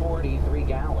about 43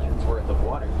 gallons worth of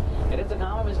water. It is a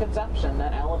common misconception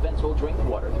that elephants will drink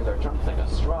water through their trunks like a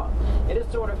straw. It is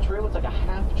sort of true, it's like a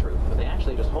half-truth, but they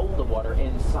actually just hold the water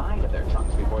inside of their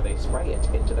trunks before they spray it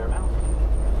into their mouth.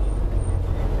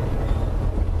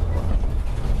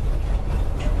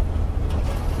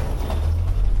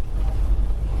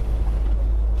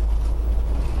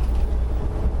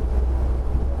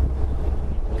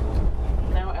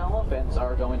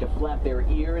 Are going to flap their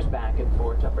ears back and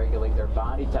forth to regulate their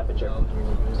body temperature.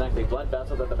 There's actually blood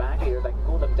vessels at the back here that can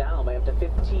cool them down by up to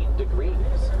 15 degrees.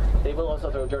 They will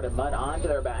also throw dirt and mud onto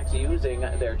their backs using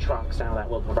their trunks. Now that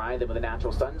will provide them with a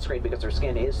natural sunscreen because their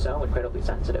skin is so incredibly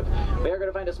sensitive. We are going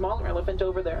to find a smaller elephant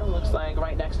over there. Looks like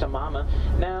right next to Mama.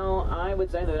 Now, I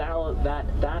would say that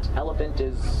elephant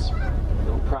is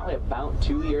probably about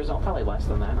 2 years old, probably less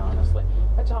than that, honestly.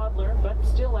 A toddler, but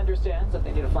still understands that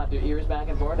they need to flap their ears back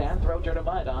and forth and throw dirt and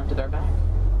mud onto their back.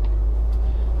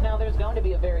 Now, there's going to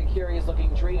be a very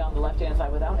curious-looking tree on the left-hand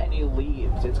side without any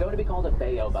leaves. It's going to be called a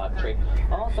baobab tree,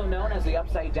 also known as the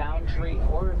upside-down tree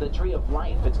or the tree of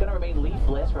life. It's going to remain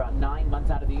leafless for about 9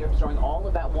 months out of the year, storing all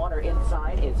of that water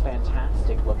inside its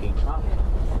fantastic-looking trunk.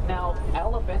 Now,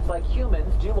 elephants, like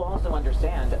humans, do also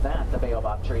understand that the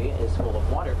baobab tree is full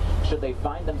of water. Should they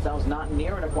find themselves not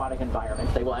near an aquatic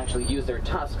environment, they will actually use their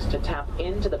tusks to tap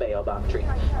into the baobab tree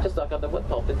to suck up the wood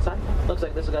pulp inside. Looks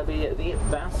like this is going to be the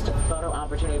best photo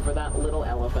opportunity for that little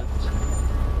elephant.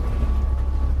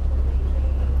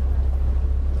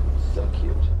 So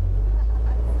cute.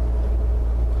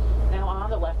 Now, on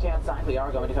the left-hand side, we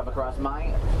are going to come across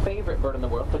my favorite bird in the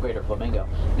world, the greater flamingo.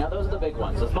 Now, those are the big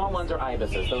ones. The small ones are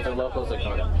ibises. Those are locals,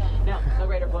 ignore them. Now, the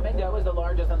greater flamingo is the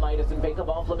largest and lightest and pink of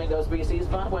all flamingo species,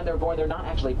 but when they're born, they're not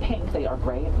actually pink. They are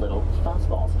gray little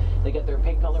fuzzballs. They get their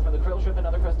pink color from the krill shrimp and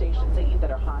other crustaceans they eat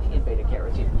that are high in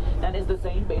beta-carotene. That is the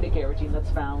same beta-carotene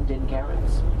that's found in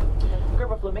carrots. A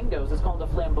group of flamingos is called a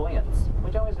flamboyance,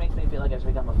 which always makes me feel like I should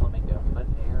become a flamingo, but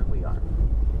here we are.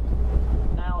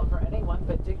 Now, for anyone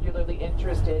particularly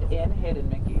interested in hidden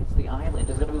Mickeys, the island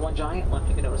is going to be one giant one.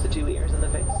 You can notice the two ears in the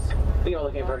face. We are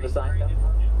looking from the side, though.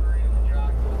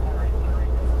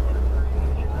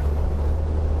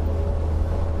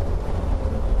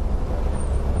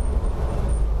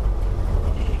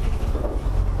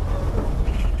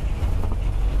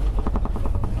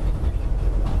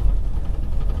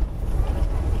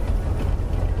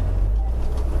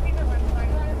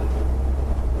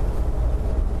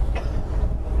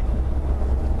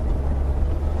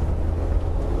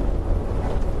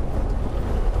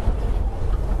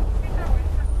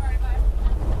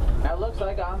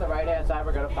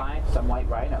 We're going to find some white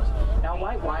rhinos. Now,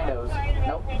 white rhinos,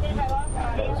 nope,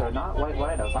 those are not white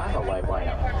rhinos. I'm a white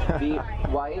rhino. The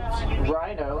white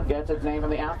rhino gets its name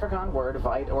from the Afrikaans word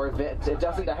vite or vit. It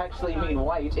doesn't actually mean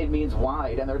white, it means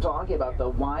wide, and they're talking about the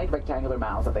wide rectangular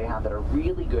mouths that they have that are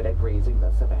really good at grazing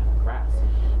the savanna grass.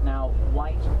 Now,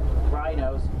 white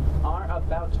rhinos are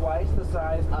about twice the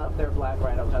size of their black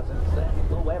rhino cousins. They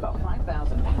will weigh about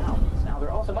 5,000 pounds. Now,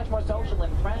 they're also much more social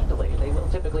and friendly. They will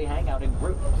typically hang out in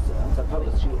groups, as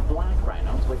opposed to black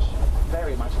rhinos, which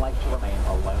very much like to remain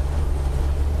alone.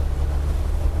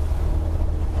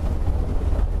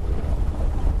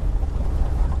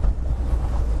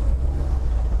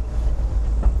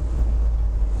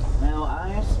 Now,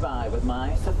 I spy with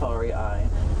my safari eye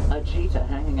a cheetah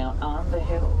hanging out on the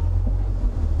hill.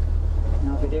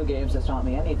 Now, if video games has taught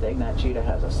me anything, that cheetah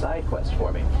has a side quest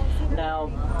for me. Now,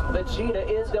 the cheetah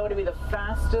is going to be the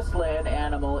fastest land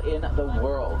animal in the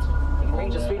world. It can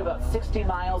reach a speed of about 60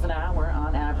 miles an hour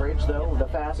on average, though the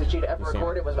fastest cheetah ever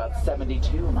recorded was about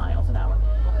 72 miles an hour.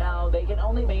 Now, they can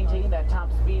only maintain that top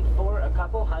speed for a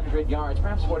couple hundred yards,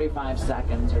 perhaps 45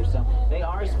 seconds or so. They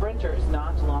are sprinters,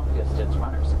 not long-distance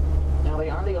runners. Now, they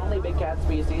are the only big cat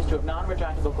species to have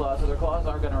non-retractable claws, so their claws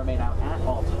are going to remain out at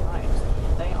all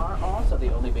times. They are also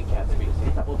the only big cat species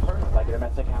that will purr like a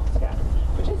domestic house cat,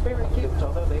 which is very cute,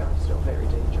 although they are still very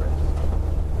dangerous.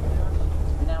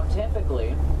 Now,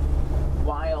 typically,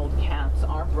 wild cats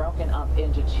are broken up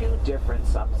into two different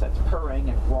subsets, purring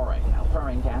and roaring. Now,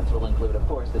 purring cats will include, of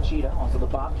course, the cheetah, also the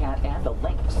bobcat, and the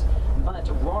lynx. But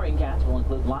roaring cats will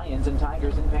include lions and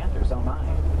tigers and panthers, oh my.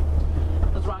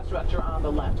 This rock structure on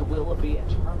the left will be a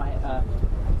termite,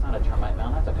 it's not a termite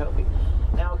mound, that's a copy.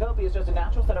 Now, a copy is just a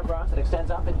natural set of rocks that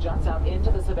extends up and juts out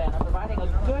into the savanna, providing a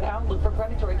good outlook for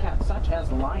predatory cats such as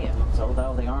lions,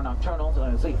 although they are nocturnal, so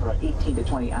they sleep for 18 to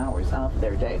 20 hours of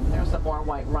their day. There's some more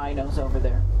white rhinos over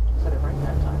there. Said it right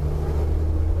that time.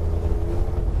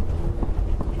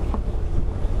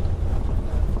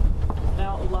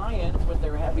 Now, lions, with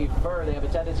their heavy fur, they have a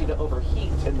tendency to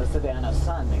overheat in the savanna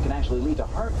sun. It can actually lead to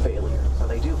heart failure. So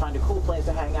they do find a cool place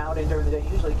to hang out in during the day,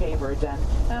 usually a cave or a den.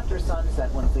 After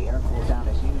sunset, once the air cools down,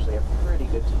 it's usually a pretty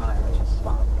good time to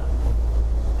spot them.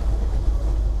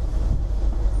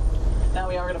 Now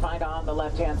we are going to find on the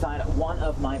left-hand side one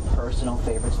of my personal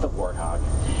favorites, the warthog.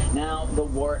 Now, the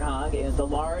warthog is the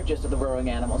largest of the burrowing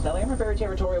animals. Now, they are very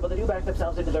territorial, but they do back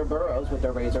themselves into their burrows with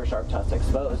their razor-sharp tusks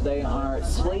exposed. They are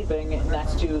sleeping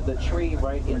next to the tree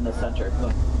right in the center.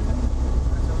 Look.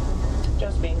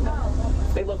 Just being them.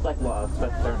 They look like logs,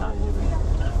 but they're not.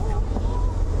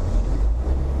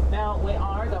 Now, we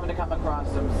are going to come across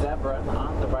some zebra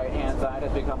on the right-hand side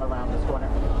as we come around this corner.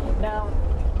 Now,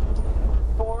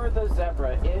 for the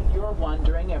zebra, if you're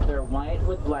wondering if they're white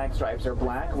with black stripes or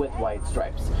black with white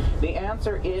stripes, the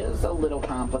answer is a little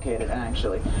complicated,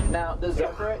 actually. Now, the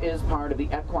zebra is part of the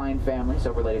equine family,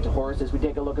 so related to horses. We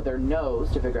take a look at their nose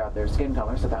to figure out their skin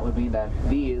color, so that would mean that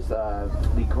these,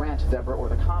 the Grant zebra or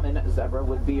the common zebra,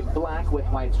 would be black with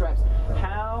white stripes.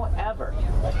 However,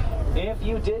 if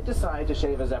you did decide to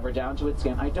shave a zebra down to its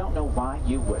skin, I don't know why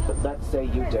you would, but let's say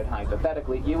you did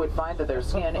hypothetically, you would find that their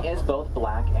skin is both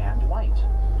black and white.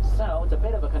 So it's a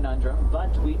bit of a conundrum,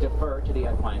 but we defer to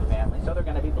the equine family, so they're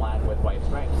going to be black with white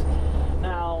stripes.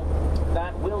 Now,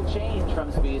 that will change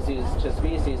from species to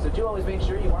species, so do always make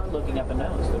sure you are looking at the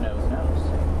nose, nose.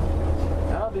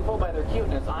 Don't be fooled by their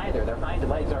cuteness either. Their hind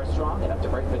legs are strong enough to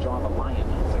break the jaw of a lion,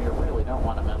 so you really don't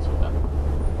want to mess with them.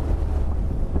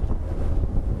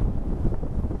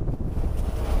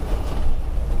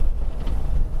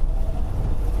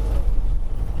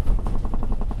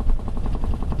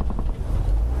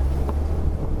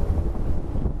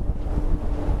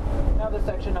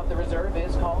 Section of the reserve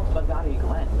is called Magadi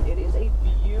Glen. It is a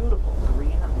beautiful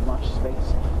green, lush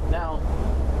space. Now,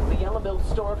 the yellow-billed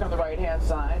stork on the right-hand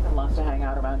side loves to to hang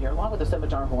out around here, along with the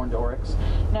scimitar horned oryx.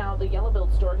 Now, the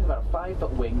yellow-billed stork has about a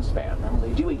 5-foot wingspan. Remember,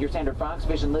 they do eat your standard fox,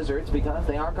 fish, and lizards because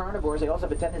they are carnivores. They also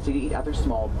have a tendency to eat other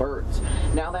small birds.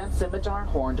 Now, that scimitar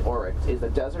horned oryx is a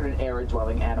desert and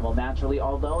arid-dwelling animal naturally,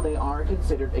 although they are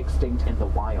considered extinct in the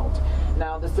wild.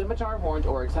 Now, the scimitar horned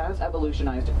oryx has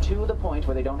evolutionized to the point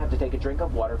where they don't have to take a drink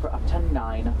of water for up to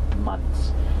 9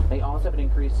 months. They also have an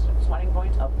increased sweating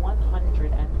point of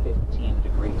 115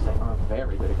 degrees. They are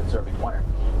very good at conserving water.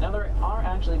 Now, there are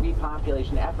actually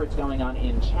repopulation efforts going on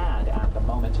in Chad at the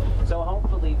moment, so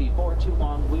hopefully before too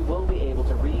long we will be able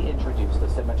to reintroduce the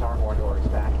scimitar horned oryx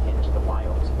back into the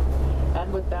wild.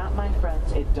 And with that, my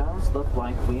friends, it does look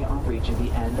like we are reaching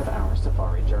the end of our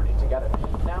safari journey together.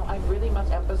 Now, I really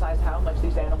must emphasize how much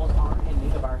these animals are in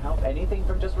need of our help. Anything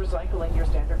from just recycling your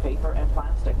standard paper and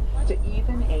plastic to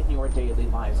even in your daily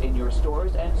lives, in your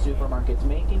stores and supermarkets,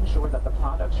 making sure that the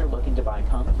products you're looking to buy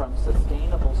come from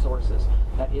sustainable sources.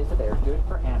 That is, that they are good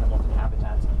for animals and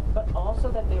habitats, but also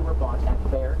that they were bought at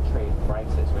fair trade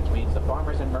prices, which means the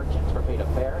farmers and merchants were paid a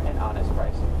fair and honest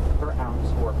price per ounce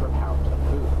or per pound of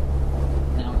food.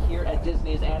 Now, here at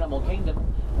Disney's Animal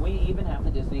Kingdom, we even have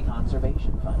the Disney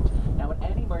Conservation Fund. Now, at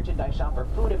any merchandise shop or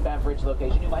food and beverage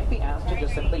location, you might be asked to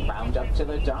just simply round up to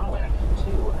the dollar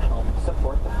to help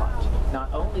support the fund.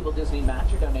 Not only will Disney match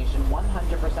your donation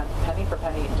 100% penny for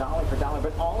penny, dollar for dollar,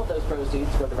 but all of those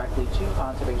proceeds go directly to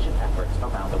conservation efforts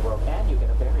around the world, and you get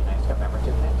a very nice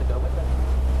commemorative pin to go with it.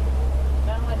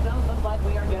 Now, it does look like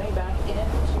we are getting back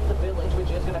into the village,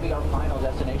 which is going to be our final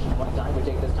destination. Once I would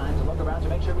take this time to look around to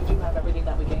make sure we do have everything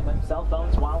that we came with. Cell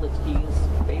phones, wallets, keys,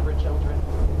 favorite children.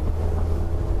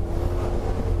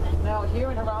 Now, here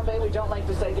in Harambe, we don't like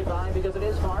to say goodbye because it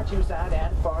is far too sad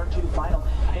and far too final.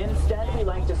 Instead, we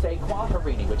like to say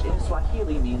Kwaherini, which in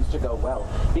Swahili means to go well,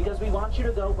 because we want you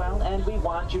to go well and we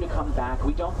want you to come back.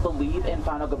 We don't believe in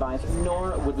final goodbyes,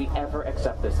 nor would we ever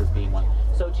accept this as being one.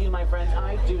 So to you, my friends,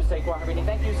 I do say Kwaherini.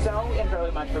 Thank you so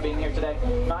incredibly much for being here today.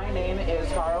 My name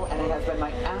is Carl, and it has been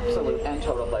my absolute and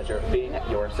total pleasure being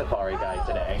your safari guide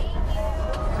today.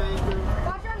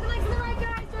 Watch your legs to the right,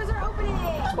 guys. Doors are opening.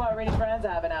 Kwaherini friends,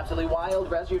 have an absolutely wild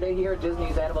rest of your day here at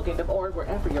Disney's Animal Kingdom or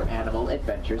wherever your animal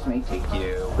adventures may take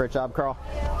you. Great job, Carl.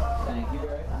 Thank you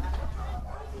very much.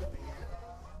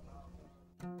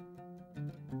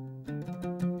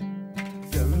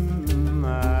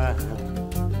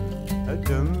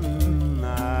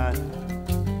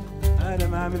 أنا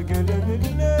ما عامل قلب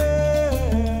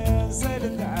الليل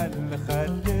زادت على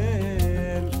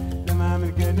الخدين لما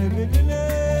عامل قلب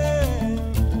الليل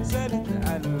زادت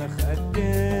على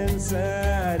الخدين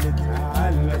زادت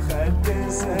على الخدين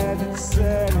زادت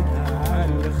على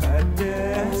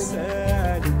الخدين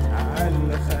زادت على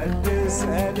الخدين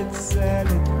زادت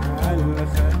على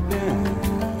الخدين.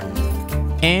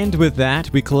 And with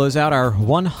that, we close out our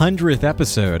 100th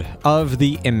episode of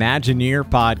the Imagineer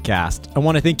podcast. I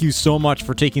want to thank you so much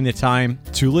for taking the time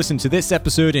to listen to this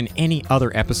episode and any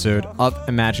other episode of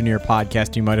Imagineer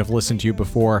podcast you might have listened to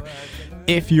before.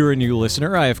 If you're a new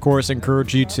listener, I of course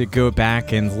encourage you to go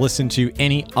back and listen to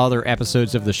any other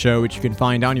episodes of the show, which you can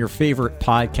find on your favorite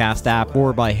podcast app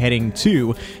or by heading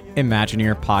to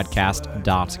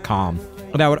imagineerpodcast.com.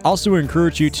 And I would also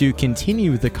encourage you to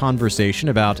continue the conversation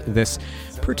about this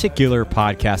particular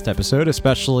podcast episode,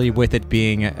 especially with it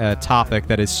being a topic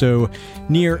that is so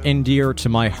near and dear to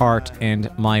my heart and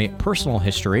my personal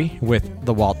history with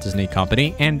the Walt Disney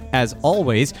Company. And as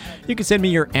always, you can send me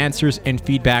your answers and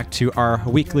feedback to our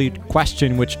weekly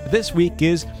question, which this week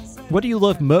is, what do you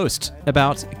love most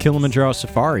about Kilimanjaro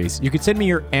Safaris? You can send me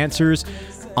your answers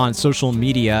on social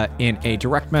media in a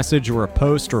direct message or a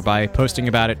post, or by posting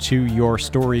about it to your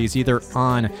stories either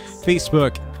on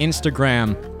Facebook,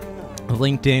 Instagram,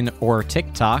 LinkedIn, or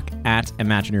TikTok at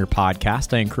Imagineer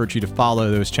Podcast. I encourage you to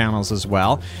follow those channels as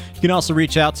well. You can also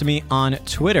reach out to me on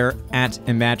Twitter at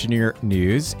Imagineer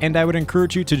News, and I would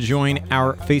encourage you to join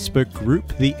our Facebook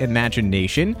group, The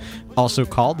Imagination, also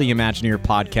called the Imagineer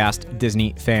Podcast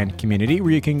Disney Fan Community,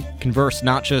 where you can converse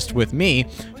not just with me,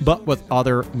 but with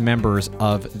other members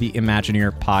of the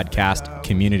Imagineer Podcast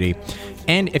community.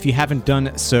 And if you haven't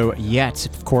done so yet,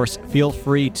 of course, feel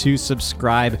free to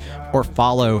subscribe or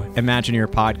follow Imagineer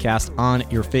Podcast on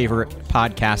your favorite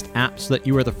podcast app so that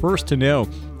you are the first to know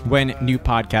when new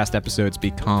podcast episodes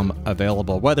become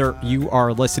available. Whether you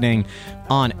are listening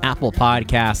on Apple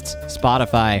Podcasts,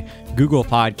 Spotify, Google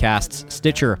Podcasts,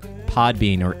 Stitcher,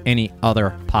 Podbean, or any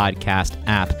other podcast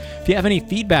app. If you have any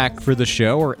feedback for the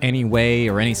show or any way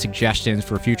or any suggestions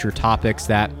for future topics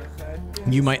that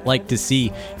you might like to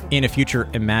see in a future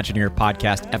Imagineer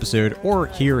podcast episode or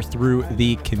hear through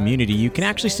the community, you can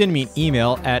actually send me an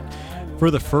email at for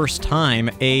the first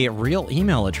time, a real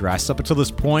email address. Up until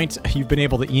this point, you've been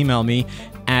able to email me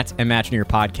at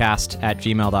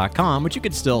imagineerpodcast@gmail.com, which you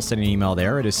could still send an email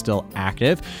there. It is still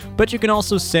active. But you can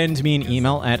also send me an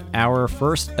email at our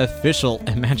first official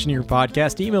Imagineer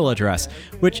Podcast email address,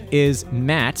 which is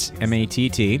Matt,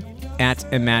 M-A-T-T, at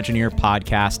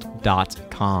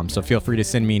imagineerpodcast.com. So feel free to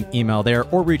send me an email there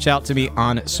or reach out to me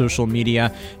on social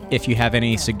media if you have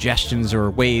any suggestions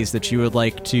or ways that you would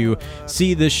like to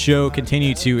see this show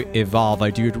continue to evolve.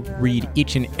 I do read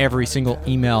each and every single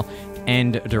email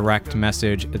and direct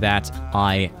message that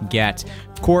I get.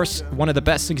 Of course, one of the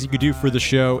best things you could do for the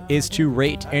show is to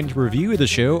rate and review the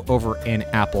show over in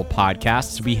Apple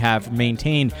Podcasts. We have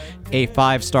maintained a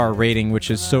 5-star rating,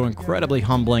 which is so incredibly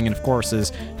humbling and, of course,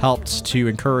 has helped to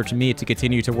encourage me to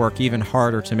continue to work even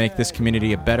harder to make this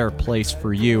community a better place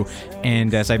for you.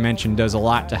 And as I mentioned, does a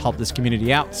lot to help this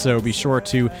community out. So be sure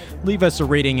to leave us a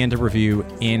rating and a review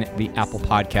in the Apple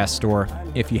Podcast Store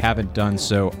if you haven't done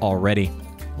so already.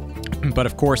 But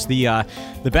of course, the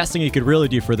best thing you could really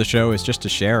do for the show is just to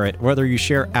share it. Whether you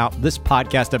share out this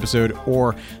podcast episode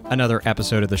or another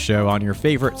episode of the show on your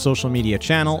favorite social media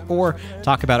channel, or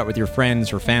talk about it with your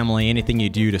friends or family, anything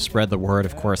you do to spread the word,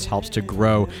 of course, helps to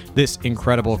grow this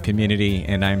incredible community.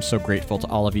 And I'm so grateful to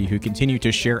all of you who continue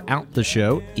to share out the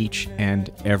show each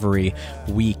and every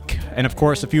week. And of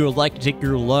course, if you would like to take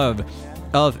your love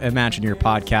of Imagineer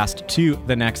Podcast to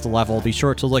the next level, be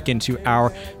sure to look into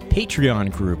our Patreon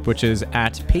group, which is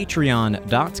at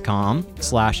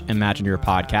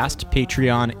patreon.com/ImagineerPodcast.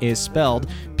 Patreon is spelled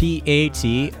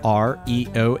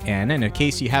Patreon. And in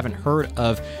case you haven't heard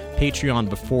of Patreon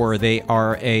before, they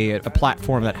are a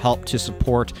platform that help to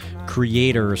support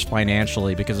creators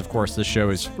financially, because of course the show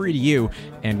is free to you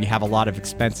and we have a lot of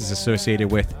expenses associated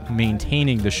with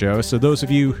maintaining the show. So those of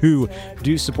you who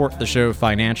do support the show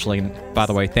financially, and by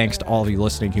the way, thanks to all of you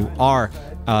listening who are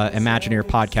Imagineer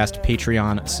Podcast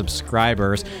Patreon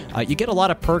subscribers, you get a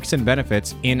lot of perks and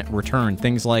benefits in return.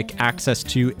 Things like access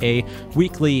to a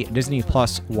weekly Disney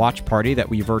Plus watch party that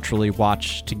we virtually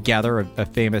watch together, a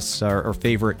famous or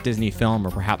favorite Disney film,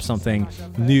 or perhaps something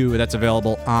new that's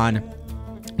available on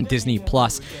Disney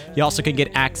Plus. You also can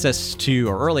get access to,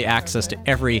 or early access to,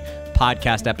 every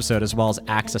podcast episode, as well as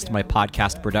access to my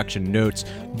podcast production notes,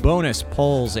 bonus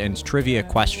polls, and trivia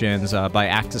questions by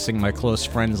accessing my close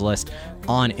friends list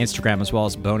on Instagram, as well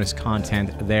as bonus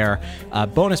content there.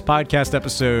 Bonus podcast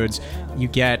episodes, you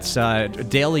get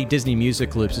daily Disney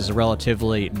music loops is a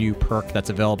relatively new perk that's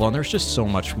available, and there's just so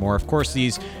much more. Of course,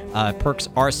 these perks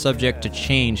are subject to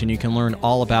change, and you can learn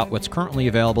all about what's currently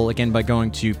available, again, by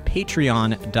going to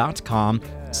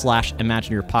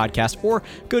patreon.com/ImagineerPodcast, or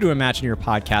go to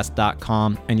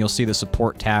ImagineerPodcast.com and you'll see the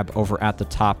support tab over at the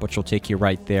top, which will take you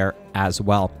right there as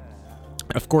well.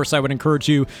 Of course, I would encourage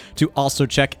you to also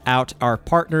check out our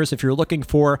partners. If you're looking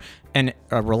for a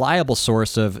reliable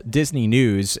source of Disney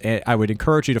news, I would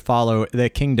encourage you to follow The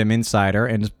Kingdom Insider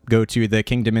and go to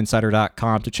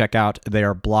thekingdominsider.com to check out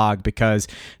their blog, because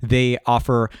they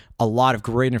offer a lot of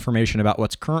great information about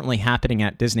what's currently happening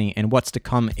at Disney and what's to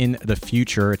come in the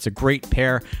future. It's a great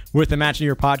pair with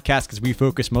Imagineer Podcast, because we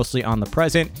focus mostly on the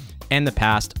present and the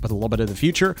past with a little bit of the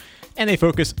future, and they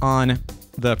focus on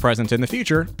the present and the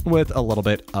future with a little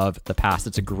bit of the past.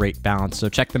 It's a great balance. So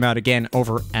check them out again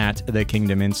over at The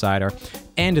Kingdom Insider.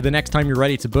 And the next time you're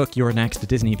ready to book your next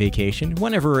Disney vacation,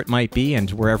 whenever it might be and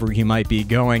wherever you might be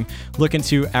going, look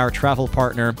into our travel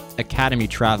partner, Academy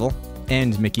Travel,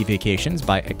 and Mickey Vacations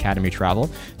by Academy Travel,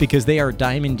 because they are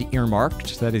diamond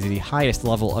earmarked. That is the highest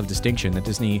level of distinction that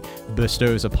Disney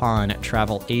bestows upon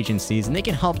travel agencies, and they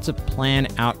can help to plan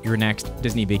out your next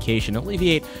Disney vacation,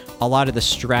 alleviate a lot of the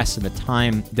stress and the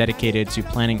time dedicated to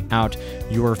planning out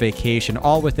your vacation,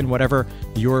 all within whatever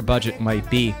your budget might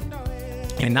be.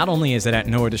 And not only is it at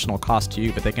no additional cost to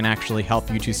you, but they can actually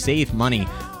help you to save money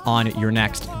on your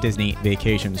next Disney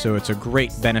vacation. So it's a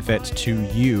great benefit to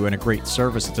you and a great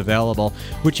service that's available,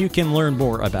 which you can learn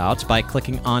more about by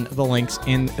clicking on the links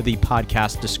in the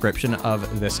podcast description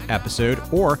of this episode,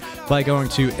 or by going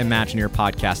to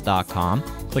ImagineerPodcast.com,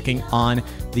 clicking on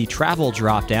the travel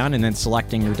dropdown, and then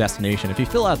selecting your destination. If you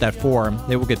fill out that form,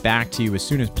 they will get back to you as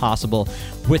soon as possible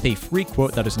with a free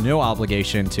quote that is no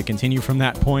obligation to continue from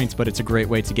that point, but it's a great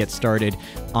way to get started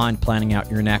on planning out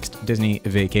your next Disney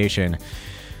vacation.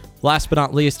 Last but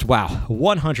not least, wow,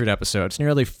 100 episodes,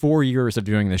 nearly 4 years of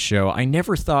doing this show. I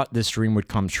never thought this dream would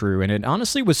come true, and it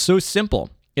honestly was so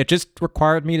simple. It just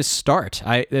required me to start.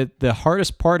 The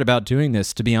hardest part about doing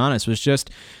this, to be honest, was just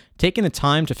taking the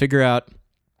time to figure out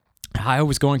I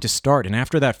was going to start. And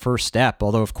after that first step,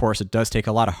 although of course it does take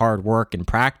a lot of hard work and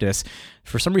practice,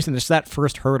 for some reason just that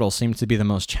first hurdle seems to be the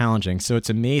most challenging. So it's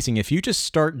amazing if you just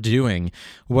start doing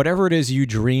whatever it is you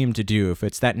dream to do, if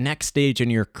it's that next stage in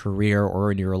your career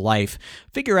or in your life,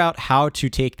 figure out how to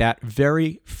take that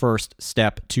very first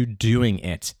step to doing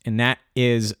it. And that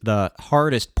is the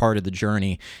hardest part of the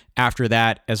journey. After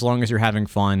that, as long as you're having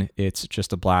fun, it's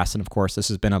just a blast. And of course, this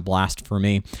has been a blast for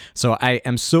me. So I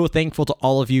am so thankful to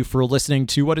all of you for listening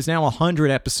to what is now 100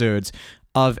 episodes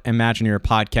of Imagineer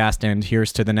Podcast, and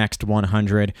here's to the next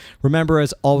 100. Remember,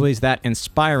 as always, that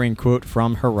inspiring quote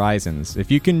from Horizons: if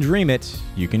you can dream it,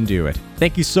 you can do it.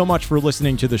 Thank you so much for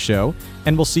listening to the show,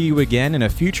 and we'll see you again in a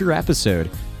future episode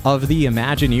of the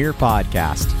Imagineer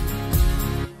Podcast.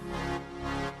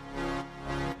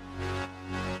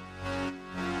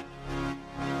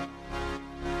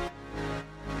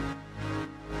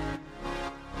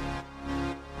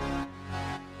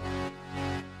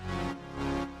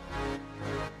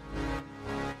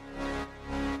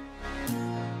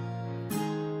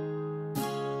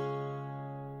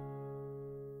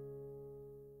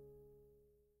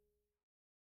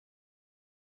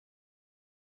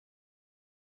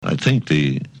 I think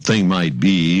the thing might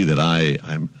be that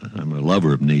I'm a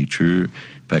lover of nature. In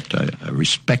fact, I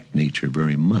respect nature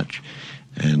very much.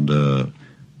 And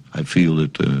I feel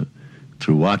that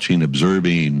through watching,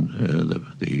 observing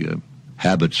the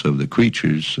habits of the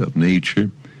creatures of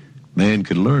nature, man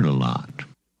could learn a lot.